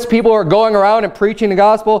 evangelists, people who are going around and preaching the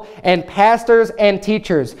gospel, and pastors and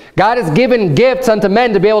teachers. God has given gifts unto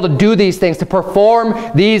men to be able to do these things, to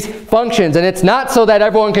perform these functions. And it's not so that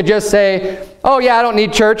everyone could just say, oh yeah, I don't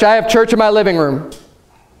need church. I have church in my living room.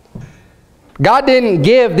 God didn't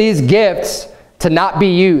give these gifts to not be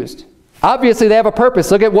used. Obviously, they have a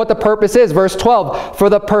purpose. Look at what the purpose is. Verse 12, for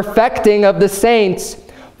the perfecting of the saints,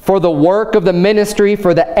 for the work of the ministry,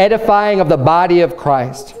 for the edifying of the body of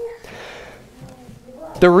Christ.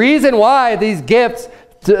 The reason why these gifts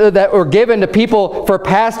that were given to people, for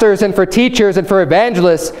pastors and for teachers and for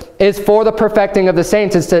evangelists, is for the perfecting of the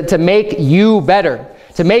saints. Is to make you better.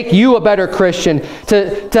 To make you a better Christian,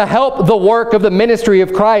 to help the work of the ministry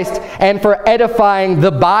of Christ, and for edifying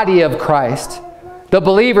the body of Christ. The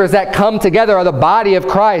believers that come together are the body of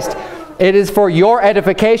Christ. It is for your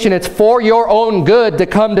edification. It's for your own good to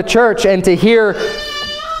come to church and to hear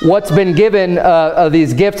what's been given of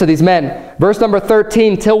these gifts to these men. Verse number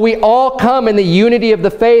 13, till we all come in the unity of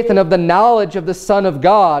the faith and of the knowledge of the Son of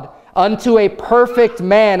God, unto a perfect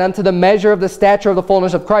man, unto the measure of the stature of the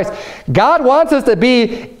fullness of Christ. God wants us to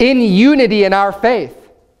be in unity in our faith.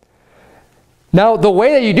 Now, the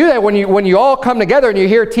way that you do that, when you all come together and you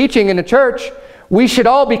hear teaching in the church, we should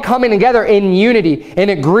all be coming together in unity, in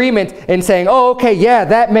agreement, and saying, oh, okay, yeah,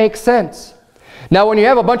 that makes sense. Now, when you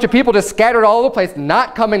have a bunch of people just scattered all over the place,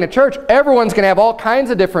 not coming to church, everyone's going to have all kinds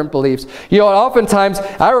of different beliefs. You know, oftentimes,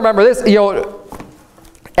 I remember this, you know,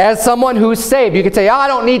 as someone who's saved, you could say, oh, I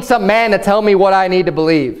don't need some man to tell me what I need to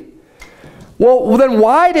believe. Well, then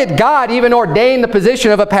why did God even ordain the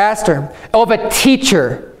position of a pastor, of a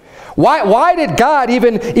teacher? Why did God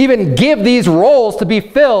even give these roles to be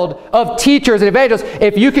filled of teachers and evangelists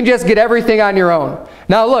if you can just get everything on your own?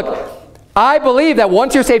 Now look, I believe that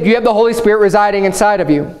once you're saved, you have the Holy Spirit residing inside of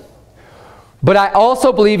you. But I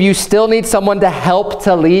also believe you still need someone to help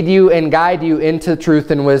to lead you and guide you into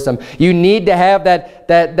truth and wisdom. You need to have that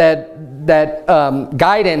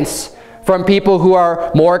guidance from people who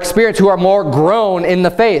are more experienced, who are more grown in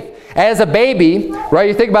the faith. As a baby, right,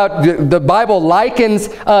 you think about the Bible likens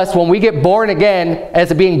us when we get born again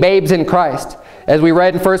as being babes in Christ. As we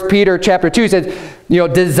read in 1 Peter chapter 2, it says, you know,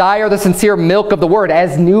 desire the sincere milk of the word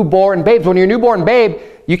as newborn babes. When you're a newborn babe,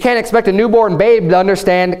 you can't expect a newborn babe to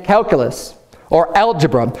understand calculus or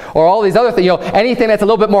algebra, or all these other things, you know, anything that's a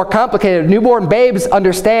little bit more complicated. Newborn babes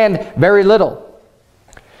understand very little.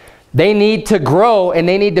 They need to grow, and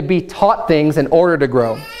they need to be taught things in order to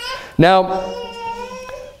grow. Now,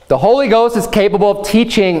 the Holy Ghost is capable of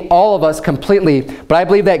teaching all of us completely, but I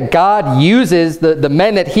believe that God uses the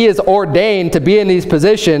men that He has ordained to be in these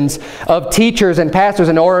positions of teachers and pastors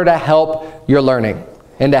in order to help your learning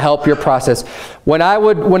and to help your process. When I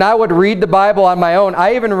would read the Bible on my own,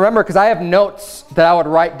 I even remember, because I have notes that I would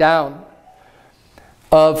write down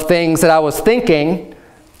of things that I was thinking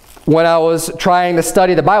when I was trying to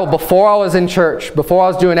study the Bible before I was in church, before I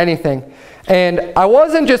was doing anything. And I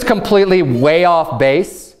wasn't just completely way off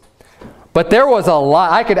base, but there was a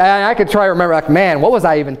lot. I could try to remember, like, man, what was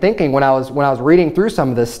I even thinking when I was reading through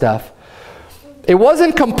some of this stuff? It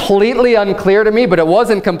wasn't completely unclear to me, but it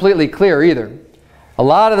wasn't completely clear either. A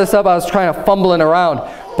lot of the stuff I was trying to fumbling around.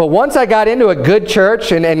 But once I got into a good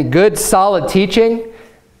church and good solid teaching,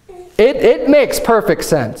 it makes perfect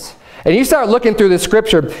sense. And you start looking through the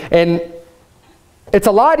scripture, and it's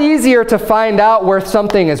a lot easier to find out where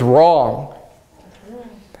something is wrong.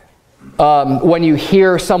 When you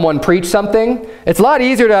hear someone preach something, it's a lot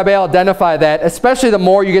easier to be able to identify that, especially the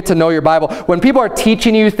more you get to know your Bible. When people are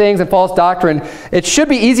teaching you things and false doctrine, it should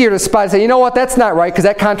be easier to spot and say, you know what, that's not right, because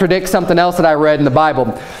that contradicts something else that I read in the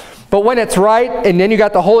Bible. But when it's right, and then you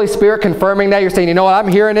got the Holy Spirit confirming that, you're saying, you know what, I'm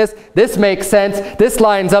hearing this makes sense, this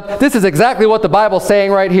lines up, this is exactly what the Bible's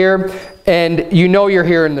saying right here, and you know you're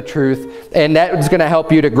hearing the truth, and that is going to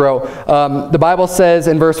help you to grow. The Bible says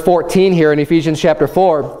in verse 14 here in Ephesians chapter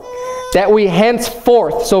 4, that we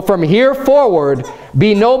henceforth, so from here forward,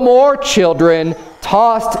 be no more children,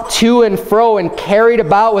 tossed to and fro and carried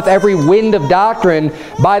about with every wind of doctrine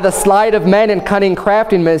by the sleight of men and cunning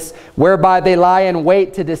craftiness, whereby they lie in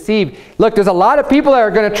wait to deceive. Look, there's a lot of people that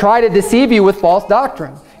are going to try to deceive you with false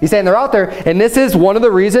doctrine. He's saying they're out there, and this is one of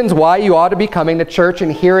the reasons why you ought to be coming to church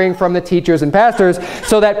and hearing from the teachers and pastors,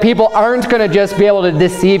 so that people aren't going to just be able to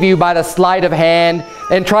deceive you by the sleight of hand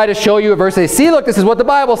and try to show you a verse. Say, see, look, this is what the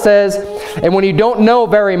Bible says. And when you don't know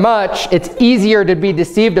very much, it's easier to be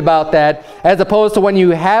deceived about that, as opposed to when you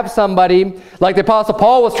have somebody like the Apostle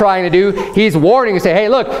Paul was trying to do. He's warning you, say, hey,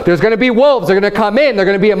 look, there's going to be wolves. They're going to come in. They're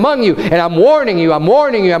going to be among you. And I'm warning you, I'm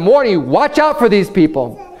warning you, I'm warning you. Watch out for these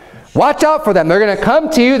people. Watch out for them. They're going to come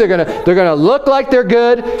to you. They're going to look like they're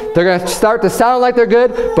good. They're going to start to sound like they're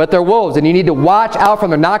good, but they're wolves. And you need to watch out for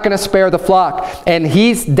them. They're not going to spare the flock. And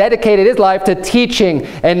he's dedicated his life to teaching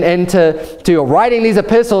and to writing these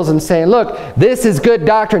epistles and saying, look, this is good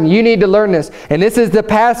doctrine. You need to learn this. And this is the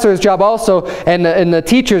pastor's job also, and the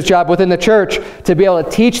teacher's job within the church, to be able to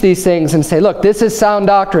teach these things and say, look, this is sound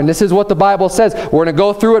doctrine. This is what the Bible says. We're going to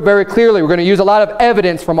go through it very clearly. We're going to use a lot of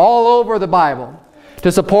evidence from all over the Bible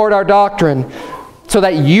to support our doctrine, so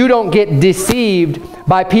that you don't get deceived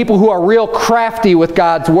by people who are real crafty with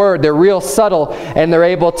God's word. They're real subtle, and they're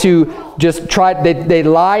able to just try, they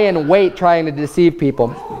lie in wait trying to deceive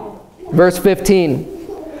people. Verse 15,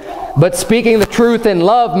 but speaking the truth in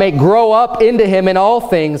love may grow up into him in all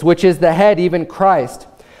things, which is the head, even Christ,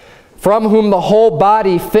 from whom the whole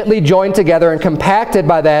body fitly joined together and compacted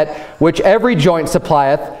by that which every joint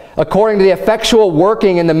supplieth, according to the effectual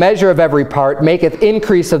working in the measure of every part, maketh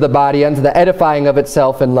increase of the body unto the edifying of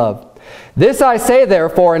itself in love. This I say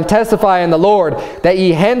therefore, and testify in the Lord, that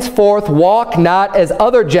ye henceforth walk not as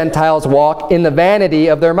other Gentiles walk, in the vanity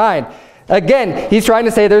of their mind. Again, he's trying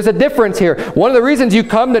to say there's a difference here. One of the reasons you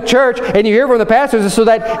come to church and you hear from the pastors is so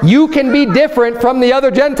that you can be different from the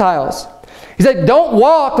other Gentiles. He said, don't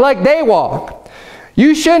walk like they walk.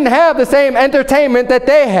 You shouldn't have the same entertainment that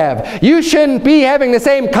they have. You shouldn't be having the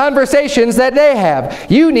same conversations that they have.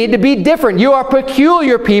 You need to be different. You are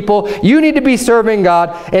peculiar people. You need to be serving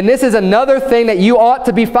God. And this is another thing that you ought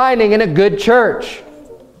to be finding in a good church,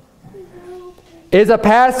 is a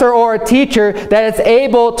pastor or a teacher that is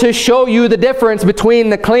able to show you the difference between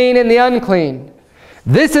the clean and the unclean.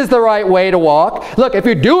 This is the right way to walk. Look, if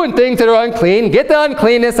you're doing things that are unclean, get the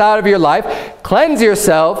uncleanness out of your life, cleanse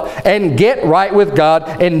yourself, and get right with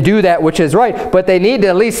God and do that which is right. But they need to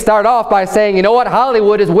at least start off by saying, you know what,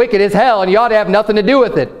 Hollywood is wicked as hell, and you ought to have nothing to do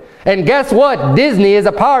with it. And guess what? Disney is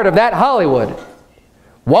a part of that Hollywood.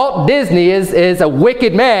 Walt Disney is a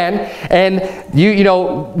wicked man, and you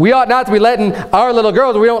know, we ought not to be letting our little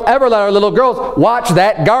girls, we don't ever let our little girls watch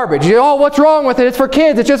that garbage. You know, oh, what's wrong with it? It's for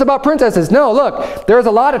kids. It's just about princesses. No, look, there's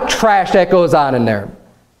a lot of trash that goes on in there.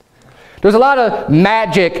 There's a lot of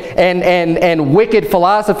magic and wicked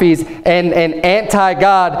philosophies and anti-God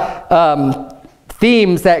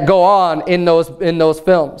themes that go on in those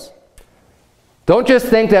films. Don't just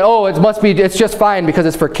think that, oh, it's just fine because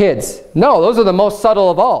it's for kids. No, those are the most subtle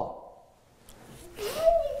of all.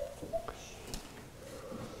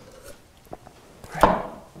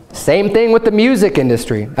 Same thing with the music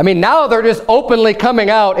industry. I mean, now they're just openly coming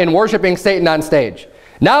out and worshiping Satan on stage.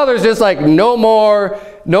 Now there's just like no more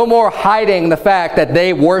hiding the fact that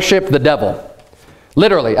they worship the devil.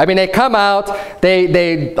 Literally. I mean, they come out,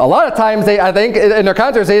 a lot of times, I think in their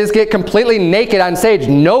concerts, they just get completely naked on stage.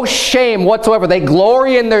 No shame whatsoever. They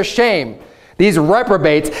glory in their shame. These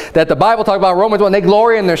reprobates that the Bible talks about, Romans 1, they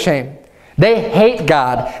glory in their shame. They hate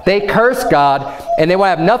God. They curse God, and they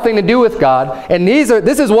want to have nothing to do with God. And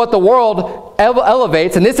this is what the world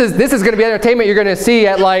elevates, and this is going to be entertainment you're going to see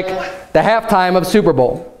at like the halftime of Super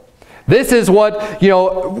Bowl. This is what, you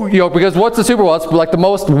know, because what's the Super Bowl? It's like the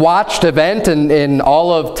most watched event in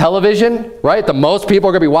all of television, right? The most people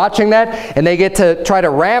are going to be watching that, and they get to try to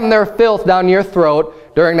ram their filth down your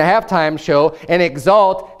throat during the halftime show and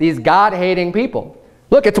exalt these God-hating people.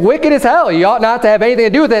 Look, it's wicked as hell. You ought not to have anything to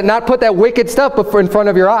do with it and not put that wicked stuff in front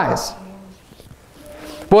of your eyes.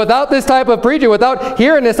 But without this type of preaching, without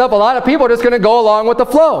hearing this stuff, a lot of people are just going to go along with the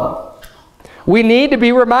flow. We need to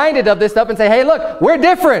be reminded of this stuff and say, hey, look, we're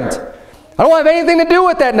different. I don't have anything to do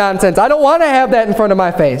with that nonsense. I don't want to have that in front of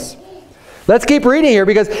my face. Let's keep reading here,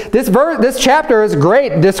 because this chapter is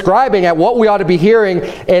great describing at what we ought to be hearing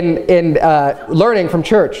and learning from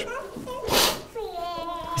church.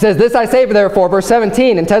 He says, this I say therefore, verse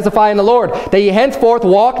 17, and testify in the Lord, that ye henceforth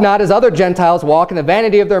walk not as other Gentiles walk, in the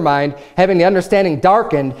vanity of their mind, having the understanding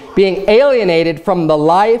darkened, being alienated from the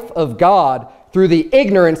life of God through the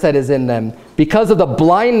ignorance that is in them, because of the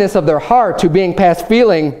blindness of their heart, who being past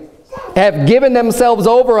feeling, have given themselves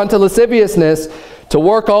over unto lasciviousness, to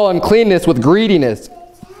work all uncleanness with greediness.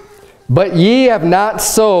 But ye have not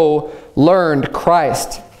so learned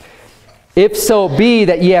Christ. If so be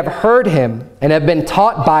that ye have heard him, and have been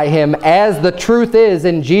taught by him, as the truth is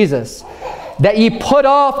in Jesus, that ye put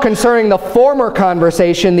off concerning the former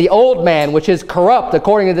conversation the old man, which is corrupt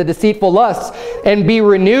according to the deceitful lusts, and be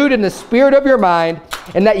renewed in the spirit of your mind,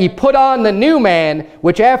 and that ye put on the new man,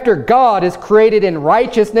 which after God is created in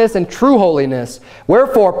righteousness and true holiness.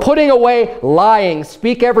 Wherefore, putting away lying,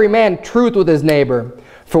 speak every man truth with his neighbor,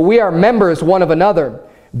 for we are members one of another.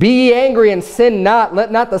 Be ye angry and sin not. Let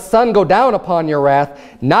not the sun go down upon your wrath.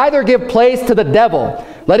 Neither give place to the devil.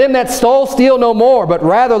 Let him that stole steal no more, but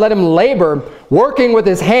rather let him labor, working with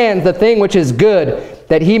his hands the thing which is good,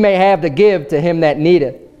 that he may have to give to him that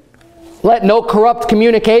needeth. Let no corrupt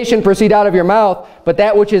communication proceed out of your mouth, but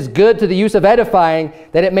that which is good to the use of edifying,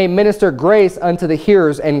 that it may minister grace unto the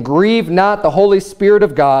hearers. And grieve not the Holy Spirit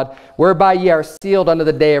of God, whereby ye are sealed unto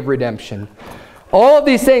the day of redemption. All of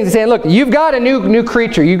these things, he's saying, look, you've got a new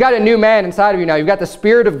creature. You've got a new man inside of you now. You've got the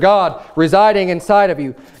Spirit of God residing inside of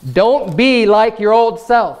you. Don't be like your old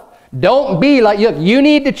self. Don't be like, look, you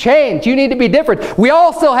need to change. You need to be different. We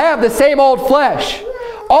all still have the same old flesh.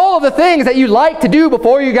 All of the things that you like to do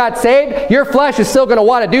before you got saved, your flesh is still going to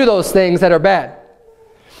want to do those things that are bad.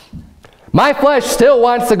 My flesh still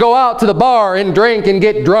wants to go out to the bar and drink and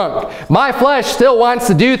get drunk. My flesh still wants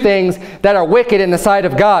to do things that are wicked in the sight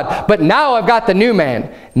of God. But now I've got the new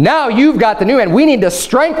man. Now you've got the new man. We need to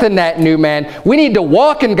strengthen that new man. We need to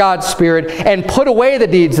walk in God's Spirit and put away the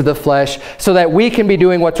deeds of the flesh so that we can be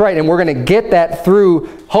doing what's right. And we're going to get that through,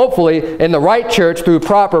 hopefully, in the right church through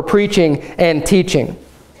proper preaching and teaching.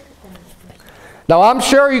 Now, I'm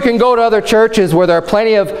sure you can go to other churches where there are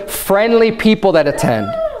plenty of friendly people that attend.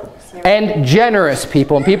 And generous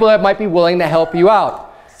people, and people that might be willing to help you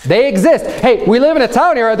out. They exist. Hey, we live in a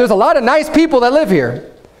town here. There's a lot of nice people that live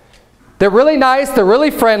here. They're really nice. They're really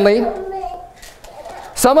friendly.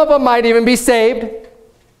 Some of them might even be saved.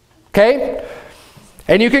 Okay?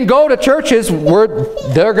 And you can go to churches where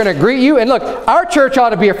they're going to greet you. And look, our church ought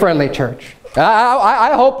to be a friendly church.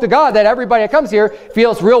 I hope to God that everybody that comes here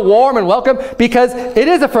feels real warm and welcome, because it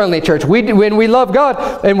is a friendly church. When we love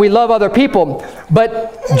God and we love other people.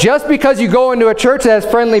 But just because you go into a church that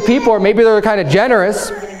has friendly people, or maybe they're kind of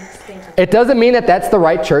generous, it doesn't mean that that's the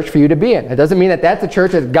right church for you to be in. It doesn't mean that that's the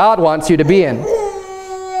church that God wants you to be in.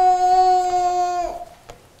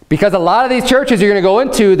 Because a lot of these churches you're going to go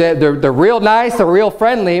into, they're real nice, they're real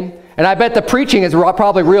friendly, and I bet the preaching is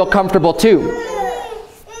probably real comfortable too.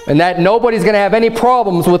 And that nobody's going to have any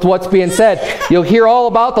problems with what's being said. You'll hear all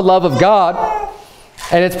about the love of God.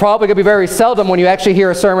 And it's probably going to be very seldom when you actually hear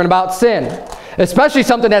a sermon about sin. Especially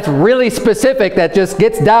something that's really specific, that just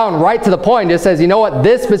gets down right to the point. Just says, you know what,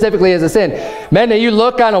 this specifically is a sin. Men, that you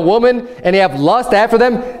look on a woman and you have lust after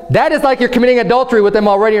them, that is like you're committing adultery with them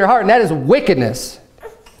already in your heart. And that is wickedness.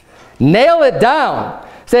 Nail it down.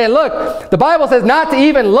 Saying, look, the Bible says not to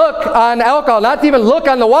even look on alcohol, not to even look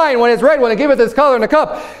on the wine when it's red, when it giveth its color in the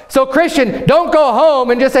cup. So Christian, don't go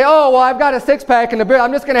home and just say, oh, well, I've got a six-pack and a beer.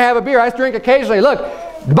 I'm just going to have a beer. I drink occasionally. Look,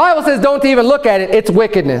 the Bible says don't even look at it. It's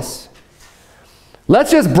wickedness.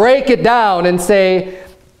 Let's just break it down and say,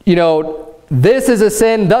 you know, this is a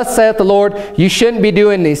sin. Thus saith the Lord, you shouldn't be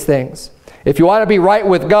doing these things. If you want to be right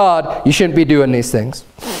with God, you shouldn't be doing these things.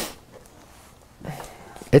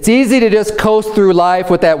 It's easy to just coast through life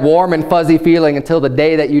with that warm and fuzzy feeling until the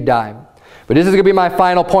day that you die. But this is going to be my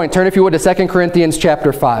final point. Turn, if you would, to 2 Corinthians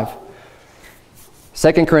chapter 5.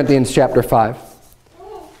 2 Corinthians chapter 5.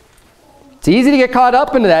 It's easy to get caught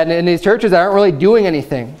up into that in these churches that aren't really doing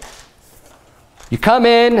anything. You come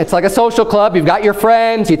in, it's like a social club. You've got your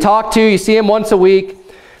friends, you talk to, you see them once a week.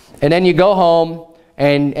 And then you go home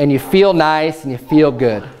and you feel nice and you feel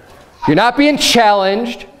good. You're not being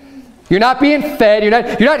challenged. You're not being fed.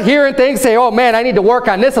 You're not hearing things say, oh man, I need to work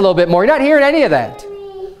on this a little bit more. You're not hearing any of that.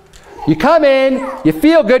 You come in, you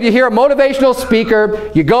feel good, you hear a motivational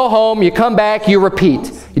speaker, you go home, you come back, you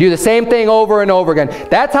repeat. You do the same thing over and over again.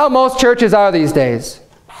 That's how most churches are these days.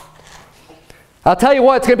 I'll tell you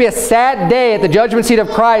what, it's going to be a sad day at the judgment seat of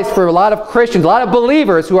Christ for a lot of Christians, a lot of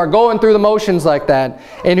believers who are going through the motions like that,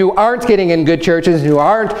 and who aren't getting in good churches, and who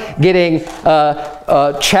aren't getting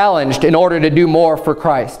challenged in order to do more for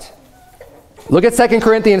Christ. Look at 2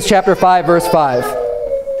 Corinthians chapter 5, verse 5.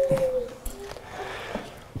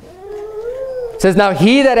 It says, now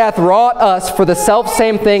he that hath wrought us for the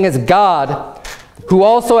selfsame thing is God, who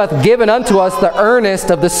also hath given unto us the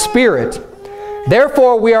earnest of the Spirit.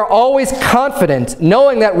 Therefore we are always confident,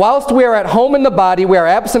 knowing that whilst we are at home in the body, we are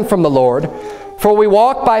absent from the Lord. For we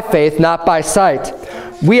walk by faith, not by sight.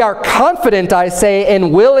 We are confident, I say,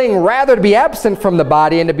 and willing rather to be absent from the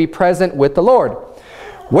body and to be present with the Lord.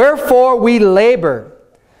 Wherefore we labor,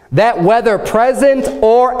 that whether present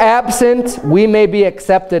or absent, we may be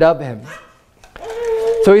accepted of him.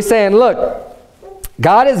 So he's saying, look,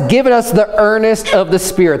 God has given us the earnest of the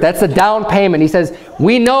Spirit. That's the down payment. He says,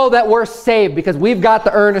 we know that we're saved because we've got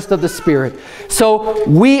the earnest of the Spirit. So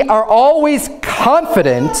we are always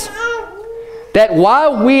confident that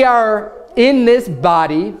while we are in this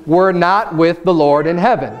body, we're not with the Lord in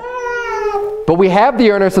heaven. But we have the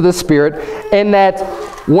earnest of the Spirit, and that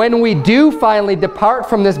when we do finally depart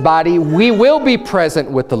from this body, we will be present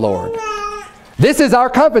with the Lord. This is our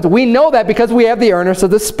confidence. We know that because we have the earnest of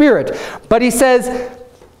the Spirit. But he says,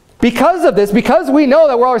 because of this, because we know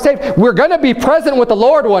that we're always saved, we're going to be present with the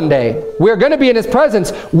Lord one day. We're going to be in His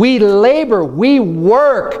presence. We labor, we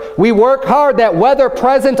work hard that whether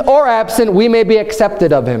present or absent, we may be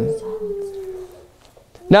accepted of Him.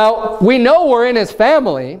 Now, we know we're in His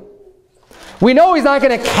family. We know He's not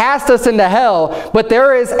going to cast us into hell, but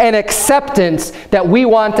there is an acceptance that we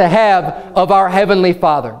want to have of our Heavenly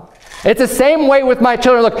Father. It's the same way with my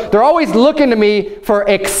children. Look, they're always looking to me for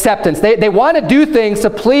acceptance. They want to do things to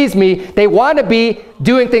please me. They want to be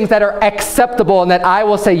doing things that are acceptable and that I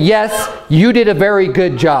will say, yes, you did a very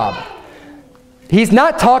good job. He's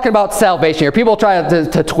not talking about salvation here. People try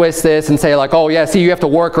to twist this and say like, oh yeah, see, you have to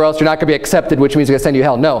work or else you're not going to be accepted, which means He's going to send you to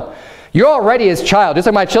hell. No. You're already His child. Just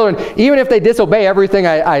like my children, even if they disobey everything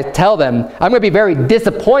I tell them, I'm going to be very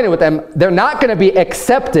disappointed with them. They're not going to be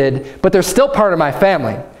accepted, but they're still part of my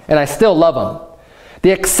family. And I still love them.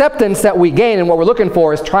 The acceptance that we gain and what we're looking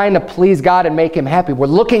for is trying to please God and make Him happy. We're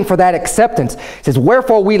looking for that acceptance. It says,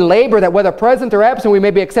 wherefore we labor that whether present or absent we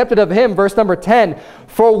may be accepted of Him. Verse number 10.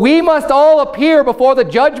 For we must all appear before the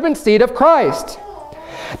judgment seat of Christ,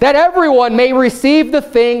 that everyone may receive the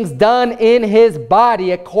things done in his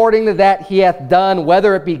body according to that he hath done,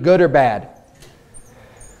 whether it be good or bad.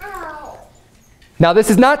 Now,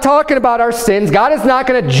 this is not talking about our sins. God is not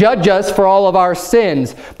going to judge us for all of our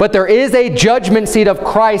sins. But there is a judgment seat of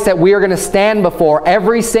Christ that we are going to stand before.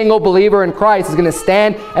 Every single believer in Christ is going to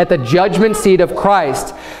stand at the judgment seat of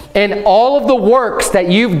Christ. And all of the works that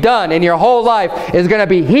you've done in your whole life is going to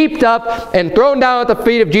be heaped up and thrown down at the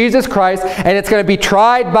feet of Jesus Christ. And it's going to be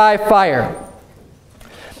tried by fire.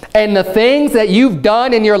 And the things that you've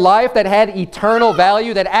done in your life that had eternal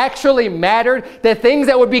value, that actually mattered, the things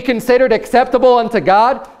that would be considered acceptable unto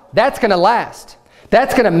God, that's going to last.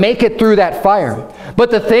 That's going to make it through that fire.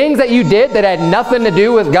 But the things that you did that had nothing to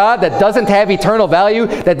do with God, that doesn't have eternal value,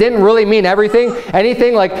 that didn't really mean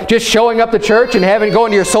anything like just showing up to church and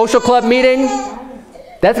going to your social club meeting,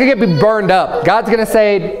 that's going to get burned up. God's going to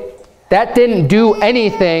say, that didn't do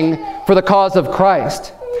anything for the cause of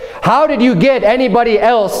Christ. How did you get anybody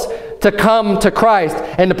else to come to Christ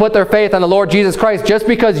and to put their faith on the Lord Jesus Christ just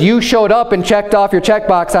because you showed up and checked off your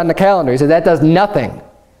checkbox on the calendar? He said that does nothing.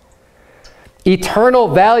 Eternal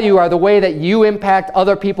value are the way that you impact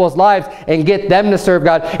other people's lives and get them to serve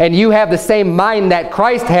God. And you have the same mind that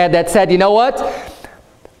Christ had that said, you know what?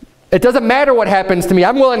 It doesn't matter what happens to me.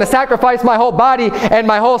 I'm willing to sacrifice my whole body and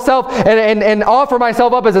my whole self and offer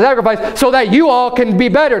myself up as a sacrifice so that you all can be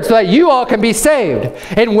bettered, so that you all can be saved.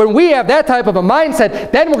 And when we have that type of a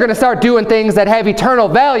mindset, then we're going to start doing things that have eternal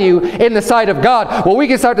value in the sight of God. Well, we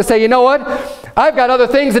can start to say, you know what? I've got other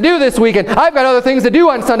things to do this weekend. I've got other things to do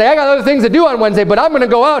on Sunday. I got other things to do on Wednesday, but I'm going to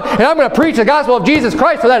go out and I'm going to preach the gospel of Jesus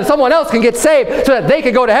Christ so that someone else can get saved, so that they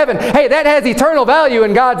can go to heaven. Hey, that has eternal value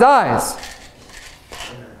in God's eyes.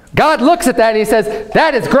 God looks at that and He says,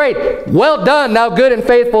 that is great. Well done, thou good and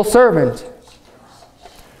faithful servant.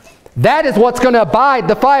 That is what's going to abide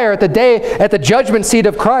the fire at the judgment seat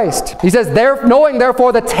of Christ. He says, knowing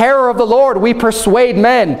therefore the terror of the Lord, we persuade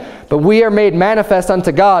men, but we are made manifest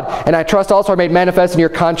unto God, and I trust also are made manifest in your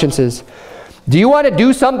consciences. Do you want to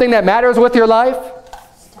do something that matters with your life?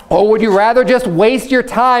 Or would you rather just waste your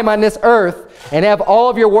time on this earth and have all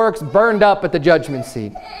of your works burned up at the judgment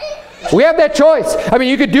seat? We have that choice. I mean,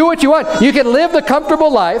 you could do what you want. You could live the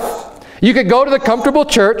comfortable life. You could go to the comfortable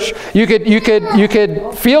church. You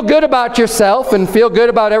could feel good about yourself and feel good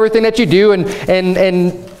about everything that you do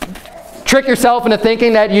and trick yourself into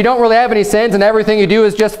thinking that you don't really have any sins and everything you do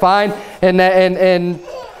is just fine and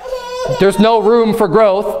there's no room for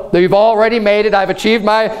growth. You've already made it. I achieved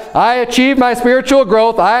my spiritual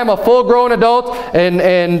growth. I am a full-grown adult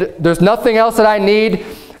and there's nothing else that I need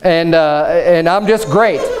and I'm just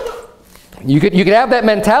great. You could have that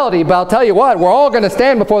mentality, but I'll tell you what, we're all going to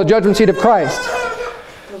stand before the judgment seat of Christ.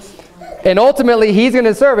 And ultimately, He's going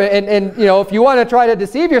to serve it. And you know, if you want to try to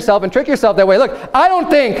deceive yourself and trick yourself that way, look, I don't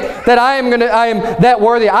think that I am that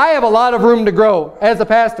worthy. I have a lot of room to grow as a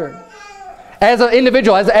pastor, as an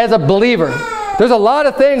individual, as a believer. There's a lot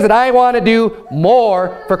of things that I want to do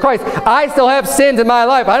more for Christ. I still have sins in my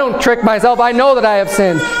life. I don't trick myself. I know that I have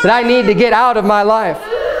sins that I need to get out of my life,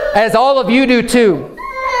 as all of you do too.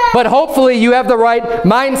 But hopefully you have the right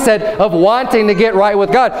mindset of wanting to get right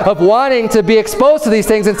with God, of wanting to be exposed to these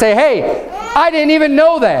things and say, hey, I didn't even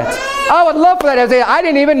know that. I would love for that. I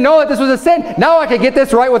didn't even know that this was a sin. Now I can get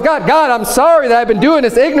this right with God. God, I'm sorry that I've been doing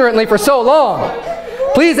this ignorantly for so long.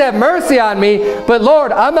 Please have mercy on me. But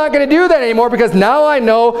Lord, I'm not going to do that anymore because now I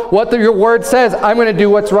know what your word says. I'm going to do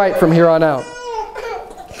what's right from here on out.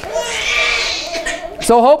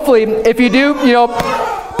 So hopefully, if you do,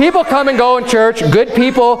 people come and go in church, good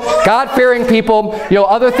people, God-fearing people,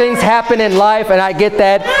 other things happen in life, and I get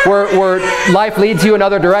that, where life leads you in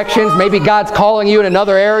other directions. Maybe God's calling you in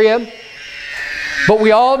another area. But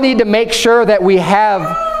we all need to make sure that we have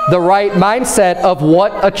the right mindset of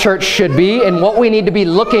what a church should be and what we need to be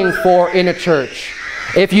looking for in a church.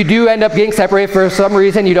 If you do end up getting separated for some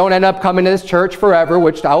reason, you don't end up coming to this church forever,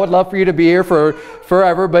 which I would love for you to be here for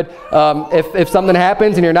forever, but if something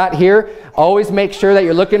happens and you're not here, always make sure that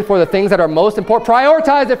you're looking for the things that are most important.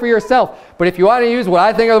 Prioritize it for yourself. But if you want to use what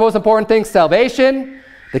I think are the most important things, salvation,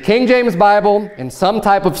 the King James Bible, and some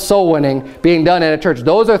type of soul winning being done in a church.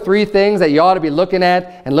 Those are three things that you ought to be looking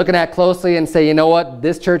at closely and say, you know what,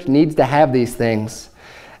 this church needs to have these things.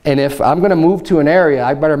 And if I'm going to move to an area,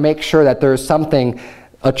 I better make sure that there's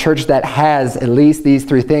a church that has at least these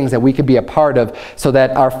three things that we could be a part of so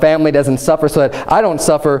that our family doesn't suffer, so that I don't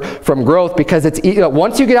suffer from growth. Because it's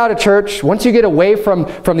once you get out of church, once you get away from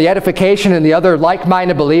the edification and the other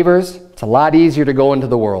like-minded believers, it's a lot easier to go into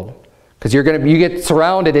the world. Because you get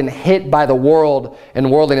surrounded and hit by the world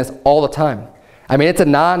and worldliness all the time. I mean, it's a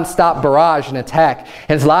non-stop barrage and attack.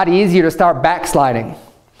 And it's a lot easier to start backsliding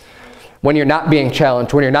when you're not being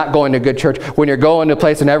challenged, when you're not going to a good church, when you're going to a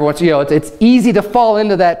place and everyone's, it's easy to fall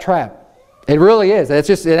into that trap. It really is. And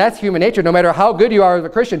that's human nature. No matter how good you are as a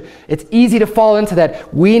Christian, it's easy to fall into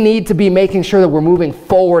that. We need to be making sure that we're moving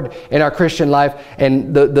forward in our Christian life.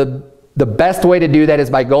 And the best way to do that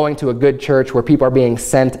is by going to a good church where people are being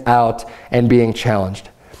sent out and being challenged.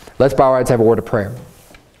 Let's bow our heads and have a word of prayer.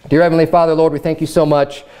 Dear Heavenly Father, Lord, we thank you so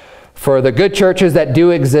much for the good churches that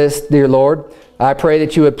do exist, dear Lord. I pray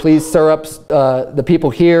that you would please stir up the people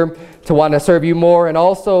here to want to serve you more. And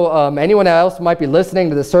also anyone else who might be listening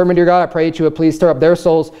to the sermon, dear God, I pray that you would please stir up their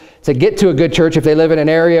souls to get to a good church if they live in an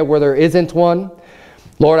area where there isn't one.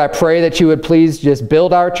 Lord, I pray that you would please just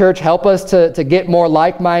build our church. Help us to get more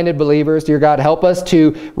like-minded believers, dear God. Help us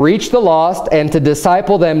to reach the lost and to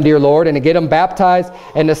disciple them, dear Lord, and to get them baptized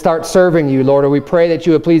and to start serving you, Lord. And we pray that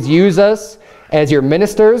you would please use us as your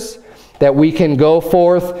ministers, that we can go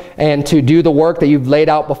forth and to do the work that you've laid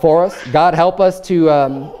out before us. God, help us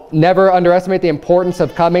to never underestimate the importance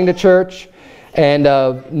of coming to church and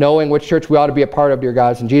knowing which church we ought to be a part of, dear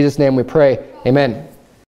God. In Jesus' name we pray. Amen.